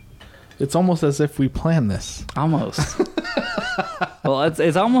fact. It's almost as if we planned this. Almost. Well,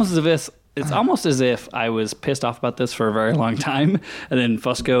 it's almost as if I was pissed off about this for a very long time, and then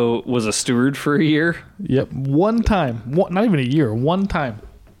Fusco was a steward for a year. Yep, one time, not even a year, one time,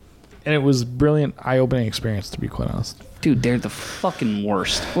 and it was brilliant, eye-opening experience, to be quite honest. Dude, they're the fucking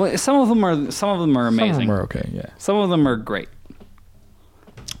worst. Well, some of them are amazing. Some of them are okay. Yeah. Some of them are great.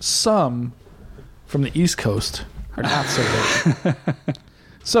 Some from the East Coast are not so great.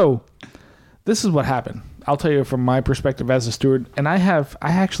 So, this is what happened. I'll tell you from my perspective as a steward, and I had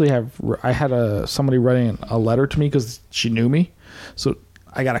somebody writing a letter to me because she knew me, so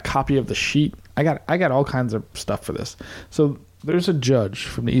I got a copy of the sheet. I got all kinds of stuff for this. So there's a judge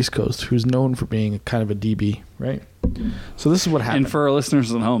from the East Coast who's known for being kind of a DB, right? So this is what happened. And for our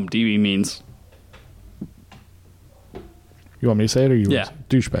listeners at home, DB means. You want me to say it, or you? Yeah,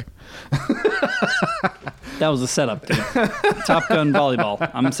 douchebag. That was a setup, dude. Top Gun volleyball.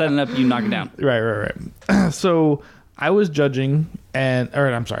 I'm setting up, you knock it down. Right. So I was judging, I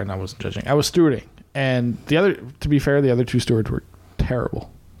wasn't judging. I was stewarding, and to be fair, the other two stewards were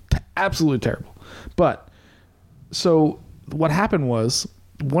terrible, absolutely terrible. But so what happened was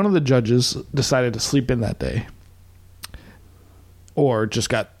one of the judges decided to sleep in that day, or just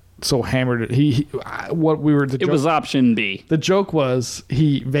got so hammered. It was option B. The joke was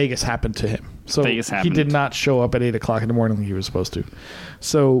Vegas happened to him. So he did not show up at 8:00 in the morning like he was supposed to.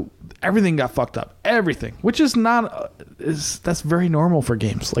 So everything got fucked up. Everything, which is that's very normal for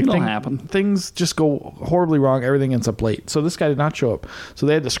games. Like it'll happen. Things just go horribly wrong. Everything ends up late. So this guy did not show up. So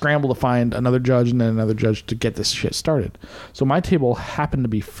they had to scramble to find another judge and then another judge to get this shit started. So my table happened to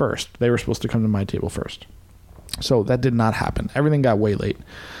be first. They were supposed to come to my table first. So that did not happen. Everything got way late.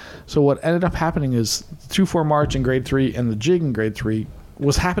 So what ended up happening is 2-4 March in grade 3 and the jig in grade 3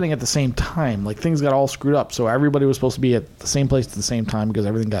 was happening at the same time. Like things got all screwed up. So everybody was supposed to be at the same place at the same time because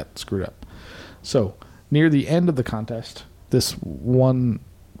everything got screwed up. So near the end of the contest, this one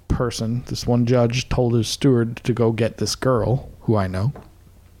judge told his steward to go get this girl who I know.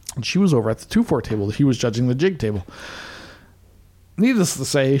 And she was over at the 2-4 table. He was judging the jig table. Needless to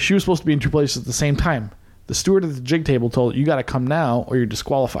say, she was supposed to be in two places at the same time. The steward at the jig table told her, you got to come now or you're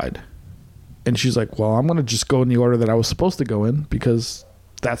disqualified. And she's like, well, I'm going to just go in the order that I was supposed to go in because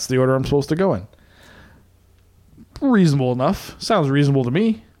that's the order I'm supposed to go in. Reasonable enough. Sounds reasonable to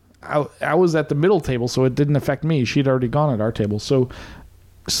me. I was at the middle table, so it didn't affect me. She'd already gone at our table. So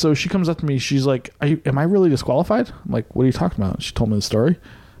she comes up to me. She's like, am I really disqualified? I'm like, what are you talking about? She told me the story.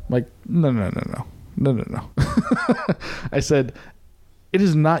 I'm like, no. I said, it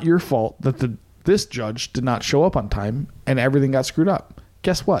is not your fault that this judge did not show up on time and everything got screwed up.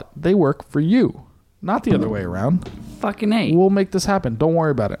 Guess what? They work for you, not the other way around. Fucking A. We'll make this happen. Don't worry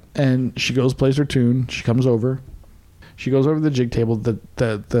about it. And she goes, plays her tune. She comes over. She goes over to the jig table.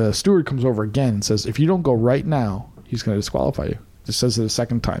 The steward comes over again and says, if you don't go right now, he's going to disqualify you. Just says it a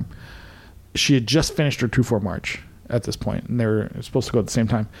second time. She had just finished her 2-4 March at this point, and they were supposed to go at the same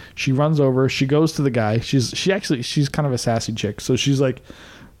time. She runs over. She goes to the guy. She's kind of a sassy chick. So she's like,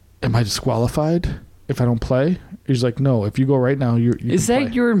 am I disqualified if I don't play? He's like, no, if you go right now, you Is that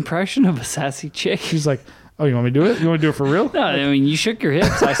play. Your impression of a sassy chick? She's like, oh, you want me to do it? You want to do it for real? No, I mean, you shook your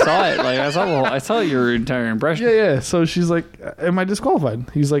hips. I saw it. Like I saw your entire impression. Yeah. So she's like, am I disqualified?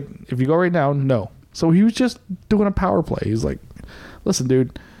 He's like, if you go right now, no. So he was just doing a power play. He's like, listen,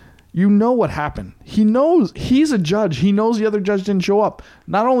 dude, you know what happened. He knows. He's a judge. He knows the other judge didn't show up.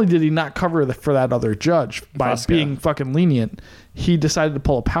 Not only did he not cover for that other judge by being fucking lenient, he decided to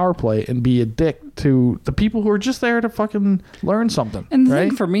pull a power play and be a dick to the people who are just there to fucking learn something. And the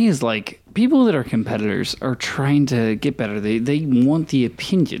thing for me is, like, people that are competitors are trying to get better. They want the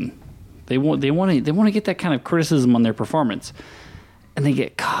opinion. They want to get that kind of criticism on their performance. And they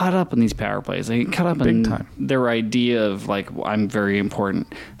get caught up in these power plays. They get caught up in their idea of, like, I'm very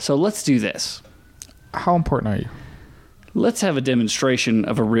important. So let's do this. How important are you? Let's have a demonstration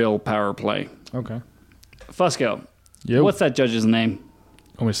of a real power play. Okay. Fusco. Yep. What's that judge's name?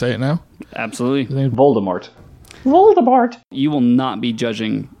 Want me to say it now? Absolutely. His name's Voldemort. You will not be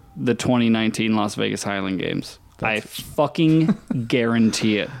judging the 2019 Las Vegas Highland Games. I fucking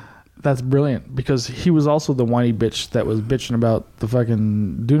guarantee it. That's brilliant because he was also the whiny bitch that was bitching about the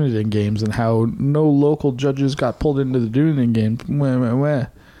fucking Dunedin games and how no local judges got pulled into the Dunedin game.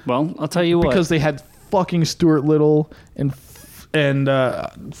 Well, I'll tell you what. Because they had fucking Stuart Little and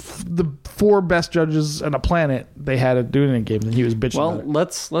the 4 best judges on the planet they had at Dunedin games, and he was bitching about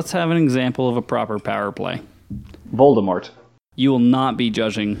it. Let's have an example of a proper power play. Voldemort. You will not be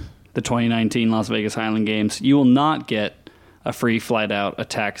judging the 2019 Las Vegas Highland Games. You will not get a free flight out, a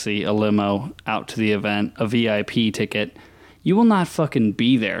taxi, a limo out to the event, a VIP ticket. You will not fucking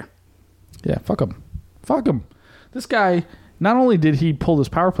be there. Yeah, fuck him. Fuck him. This guy, not only did he pull this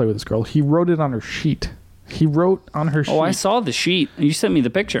power play with this girl, he wrote it on her sheet. He wrote on her sheet. Oh, I saw the sheet. You sent me the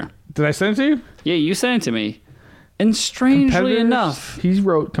picture. Did I send it to you? Yeah, you sent it to me. And strangely enough, he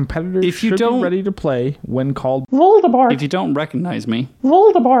wrote, competitors should be ready to play when called Voldemort. If you don't recognize me,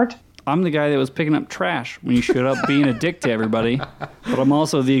 Voldemort. I'm the guy that was picking up trash when you showed up being a dick to everybody, but I'm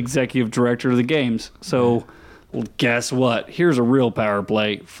also the executive director of the games. So, well, guess what? Here's a real power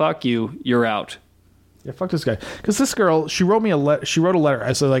play. Fuck you. You're out. Yeah, fuck this guy. Because this girl, she wrote me a letter. She wrote a letter.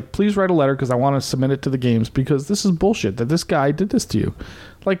 I said, like, please write a letter because I want to submit it to the games because this is bullshit that this guy did this to you.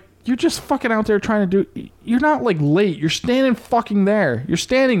 Like, you're just fucking out there trying to do... You're not, like, late. You're standing fucking there. You're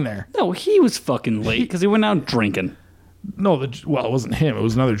standing there. No, he was fucking late because he went out drinking. No, it wasn't him. It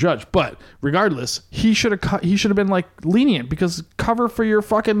was another judge. But regardless, he should have been like lenient because cover for your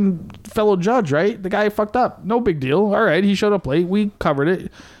fucking fellow judge, right? The guy fucked up. No big deal. All right, he showed up late. We covered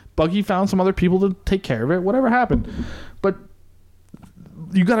it. Buggy found some other people to take care of it. Whatever happened. But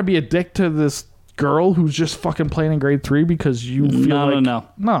you got to be a dick to this girl who's just fucking playing in grade 3 because you feel No,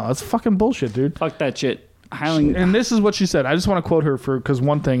 that's fucking bullshit, dude. fuck that shit. Highland, And this is what she said. I just want to quote her because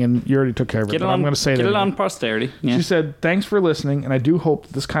one thing, and you already took care of it. get it But on, I'm going to say get it it anyway. on posterity. Yeah. She said, thanks for listening, and I do hope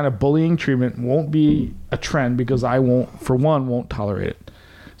this kind of bullying treatment won't be a trend because I won't tolerate it.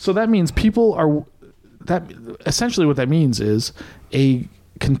 So that means essentially what that means is a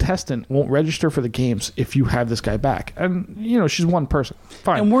contestant won't register for the games if you have this guy back. And, she's one person.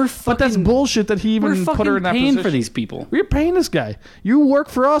 Fine. And but that's bullshit that he even put her in that paying position. for these people. We're paying this guy. You work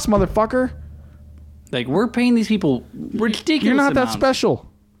for us, motherfucker. Like, we're paying these people ridiculous You're not amounts. that special.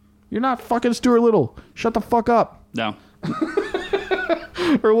 You're not fucking Stuart Little. Shut the fuck up. No.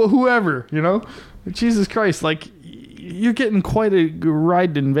 Or whoever, Jesus Christ, like, you're getting quite a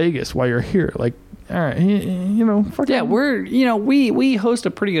ride in Vegas while you're here. Like, all right, fuck Yeah, it. we host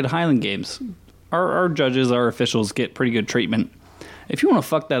a pretty good Highland Games. Our judges, our officials get pretty good treatment. If you want to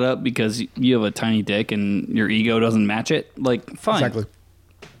fuck that up because you have a tiny dick and your ego doesn't match it, like, fine. Exactly.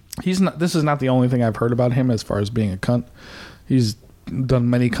 This is not the only thing I've heard about him as far as being a cunt. He's done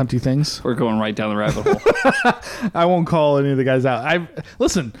many cunty things. We're going right down the rabbit hole. I won't call any of the guys out.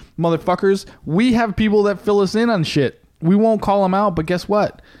 Listen, motherfuckers, we have people that fill us in on shit. We won't call them out, but guess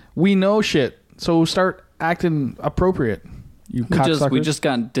what? We know shit. So start acting appropriate. You cocksuckers. We just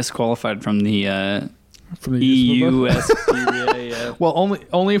got disqualified from the EU. EUSPA. Well,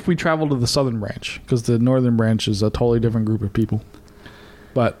 only if we travel to the southern branch, because the northern branch is a totally different group of people.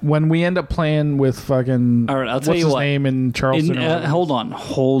 But when we end up playing with fucking all right, I'll tell you what's his what. name in Charleston? Hold on.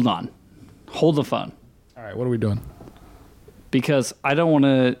 Hold the phone. All right, what are we doing? Because I don't want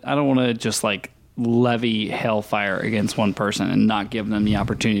to just like levy hellfire against one person and not give them the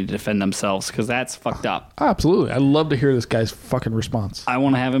opportunity to defend themselves because that's fucked up. Oh, absolutely. I'd love to hear this guy's fucking response. I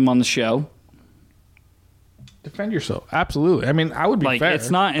want to have him on the show. Defend yourself. Absolutely. I mean, I would be Like fair. it's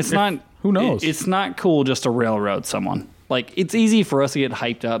not. Who knows? It's not cool just to railroad someone. Like, it's easy for us to get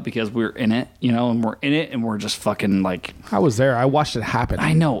hyped up because we're in it, and we're in it, and we're just fucking like. I was there. I watched it happen.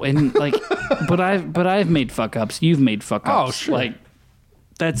 I know, and like, but I've made fuck ups. You've made fuck ups. Oh, sure. Like,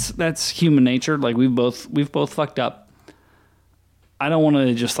 that's human nature. Like, we've both fucked up. I don't want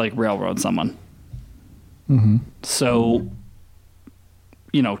to just like railroad someone. Mm-hmm. So,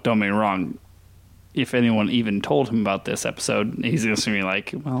 don't get me wrong. If anyone even told him about this episode, he's going to be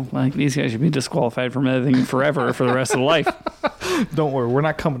like, well, like, these guys should be disqualified from everything forever for the rest of life. Don't worry. We're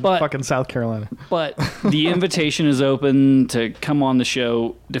not coming to fucking South Carolina. But the invitation is open to come on the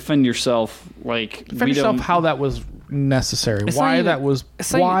show, defend yourself. Like, Defend yourself how that was necessary. Why that was...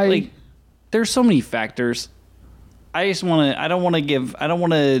 Why... Like, there's so many factors. I don't want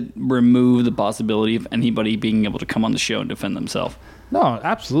to remove the possibility of anybody being able to come on the show and defend themselves. No,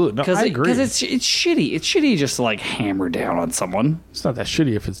 absolutely. No, I agree. Because it's shitty. It's shitty just to like hammer down on someone. It's not that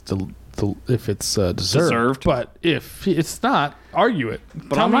shitty if it's deserved. But if it's not, argue it.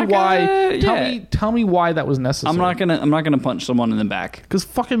 But tell I'm me not why. gonna, Tell me why that was necessary. I'm not gonna punch someone in the back. Because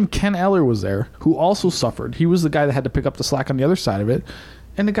fucking Ken Eller was there, who also suffered. He was the guy that had to pick up the slack on the other side of it.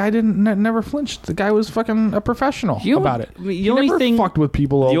 And the guy never flinched. The guy was fucking a professional about it. The He only never thing fucked with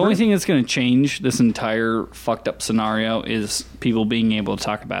people over The only it. thing that's going to change this entire fucked up scenario is people being able to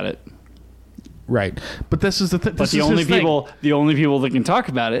talk about it. Right. But this is the thing. But the only people that can talk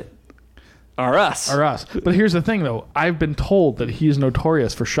about it are us. But here's the thing, though. I've been told that he's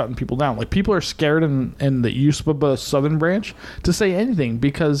notorious for shutting people down. Like, people are scared in the USPBA Southern branch to say anything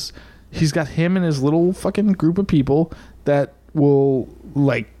because he's got him and his little fucking group of people that will,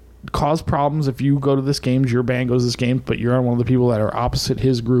 like, cause problems if you go to this games, your band goes to this game, but you're on one of the people that are opposite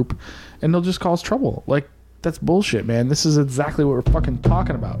his group, and they'll just cause trouble. Like, that's bullshit, man. This is exactly what we're fucking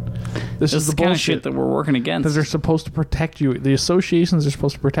talking about. This is the kind bullshit of shit that we're working against. because they're supposed to protect you. The associations are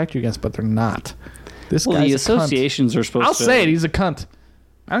supposed to protect you against, but they're not. This Well, guy's the a cunt. associations are supposed I'll to... say it. He's a cunt.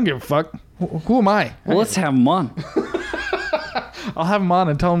 I don't give a fuck. Who am I? Well, let's have him on. I'll have him on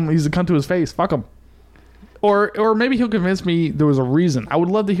and tell him he's a cunt to his face. Fuck him. Or maybe he'll convince me there was a reason. I would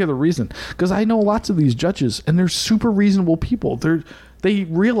love to hear the reason because I know lots of these judges and they're super reasonable people. They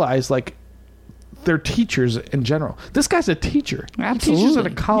realize, like, they're teachers in general. This guy's a teacher. Absolutely. He teaches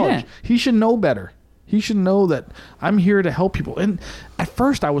at a college. Yeah. He should know better. He should know that I'm here to help people. And at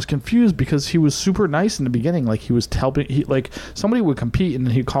first I was confused because he was super nice in the beginning. Like, he was helping. Like, somebody would compete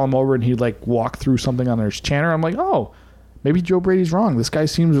and he'd call him over and he'd, like, walk through something on their channel. I'm like, oh, maybe Joe Brady's wrong. This guy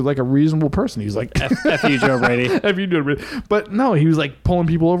seems like a reasonable person. He's like, F you, Joe Brady. F you, Joe Brady. But no, he was like pulling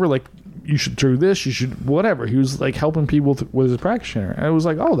people over, like, you should do this, you should whatever. He was like helping people with his practice center. And I was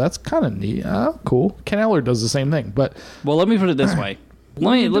like, oh, that's kind of neat. Cool. Ken Eller does the same thing. But Well, let me put it this way.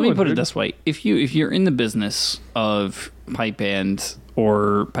 Let me doing, put it dude? this way. If you're in the business of pipe band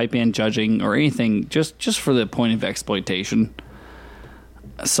or pipe band judging or anything, just for the point of exploitation,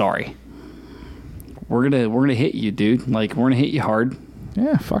 sorry, we're gonna hit you, dude. Like, we're gonna hit you hard.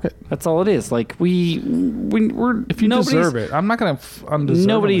 yeah, fuck it. That's all it is. Like, we're If you deserve it, I'm not gonna undeserve.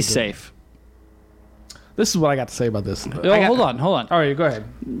 Nobody's safe. This is what I got to say about this. Oh, hold on. All right, go ahead.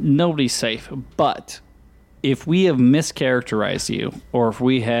 Nobody's safe. But if we have mischaracterized you, or if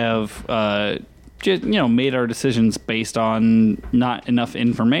we have just, made our decisions based on not enough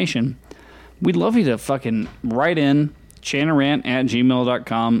information, we'd love you to fucking write in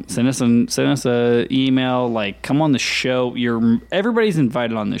chanarant@gmail.com. Send us a email. Like, come on the show. Everybody's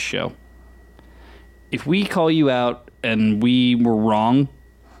invited on this show. If we call you out and we were wrong,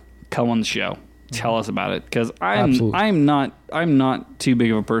 come on the show. Tell us about it, because I'm not too big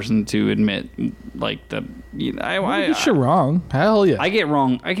of a person to admit, like, the You get shit wrong. Hell yeah. I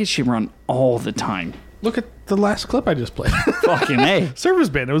get shit wrong all the time. Look at the last clip I just played. Fucking A. Service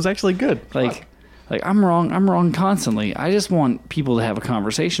band. It was actually good. Like I'm wrong constantly. I just want people to have a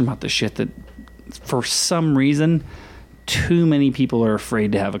conversation about the shit that, for some reason, too many people are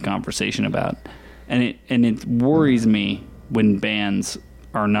afraid to have a conversation about, and it worries me when bands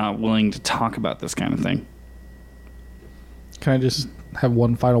are not willing to talk about this kind of thing. Can I just have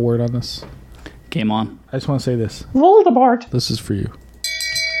one final word on this? Game on. I just want to say this. Voldemort. This is for you.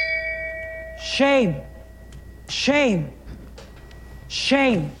 Shame. Shame.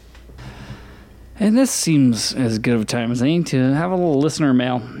 Shame. And this seems as good of a time as any to have a little listener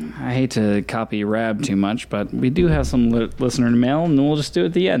mail. I hate to copy Rab too much, but we do have some listener mail, and we'll just do it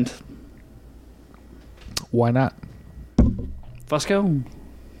at the end. Why not? Fusco,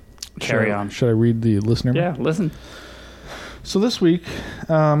 carry on. Should I read the listener? Yeah, listen. So this week,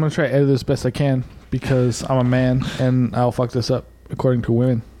 I'm going to try to edit this best I can because I'm a man and I'll fuck this up according to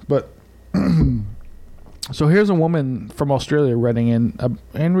women. But so here's a woman from Australia writing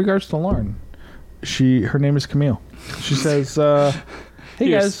in regards to Lauren. Her name is Camille. She says, "Hey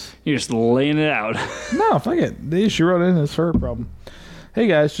guys, you're just laying it out." no, fuck it. She wrote in. It's her problem. Hey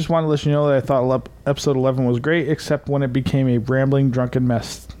guys, just wanted to let you know that I thought episode 11 was great, except when it became a rambling drunken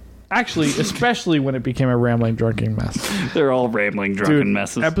mess. Actually, especially when it became a rambling drunken mess. They're all rambling drunken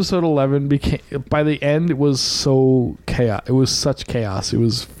messes. Episode 11 became, by the end, it was so chaos. It was such chaos. It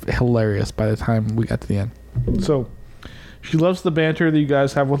was hilarious by the time we got to the end. So, she loves the banter that you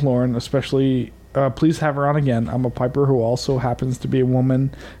guys have with Lauren, especially. Please have her on again. I'm a piper who also happens to be a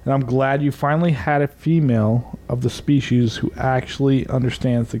woman, and I'm glad you finally had a female of the species who actually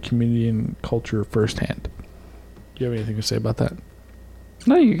understands the community and culture firsthand. Do you have anything to say about that?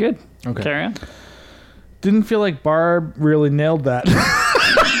 No, you're good. Okay. Carry on. Didn't feel like Barb really nailed that.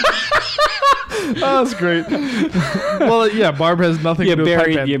 Oh, that's great. Well, yeah, Barb has nothing to do with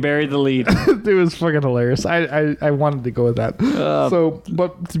pipe band. You buried the lead. It was fucking hilarious. I wanted to go with that.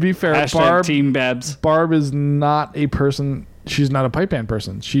 But to be fair, Hashtag Team Babs. Barb is not a person. She's not a pipe band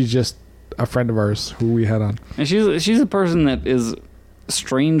person. She's just a friend of ours who we had on. And she's a person that is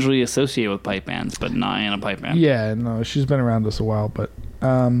strangely associated with pipe bands, but not in a pipe band. Yeah, no, she's been around us a while, but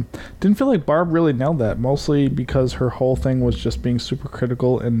Didn't feel like Barb really nailed that, mostly because her whole thing was just being super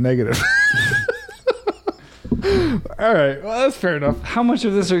critical and negative. All right, well, that's fair enough. How much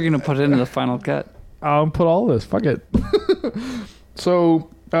of this are you going to put into the final cut? I'll put all this. Fuck it. So,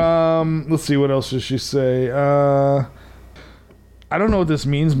 let's see. What else did she say? I don't know what this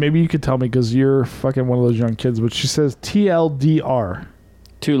means. Maybe you could tell me because you're fucking one of those young kids. But she says TLDR.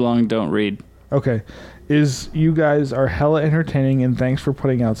 Too long, don't read. Okay. Is you guys are hella entertaining and thanks for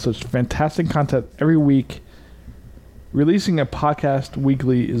putting out such fantastic content every week. Releasing a podcast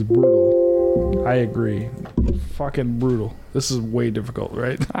weekly is brutal. I agree. Fucking brutal. This is way difficult,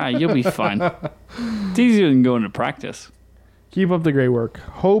 right? You'll be fine. It's easier than going to practice. Keep up the great work.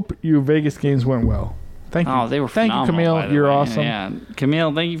 Hope your Vegas games went well. Thank you. Oh, they were Thank you, phenomenal, by Camille. the You're way. awesome. Yeah,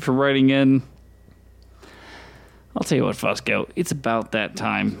 Camille, thank you for writing in. I'll tell you what, Fusco, it's about that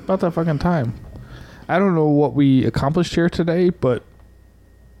time. About that fucking time. I don't know what we accomplished here today, but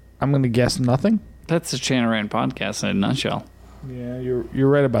I'm going to guess nothing. That's the Chanaran podcast in a nutshell. Yeah, you're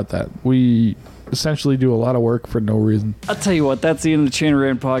right about that. We essentially do a lot of work for no reason. I'll tell you what, that's the end of the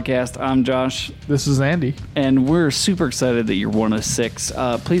Chanaran podcast. I'm Josh, This is Andy. and we're super excited that you're one of 6.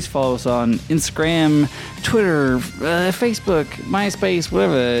 Please follow us on Instagram, Twitter, Facebook, MySpace,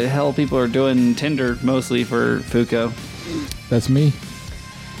 whatever the hell people are doing. Tinder, mostly for Fuko. That's me.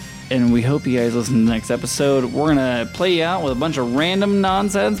 And we hope you guys listen to the next episode. We're going to play you out with a bunch of random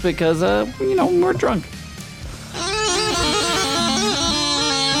nonsense because, we're drunk.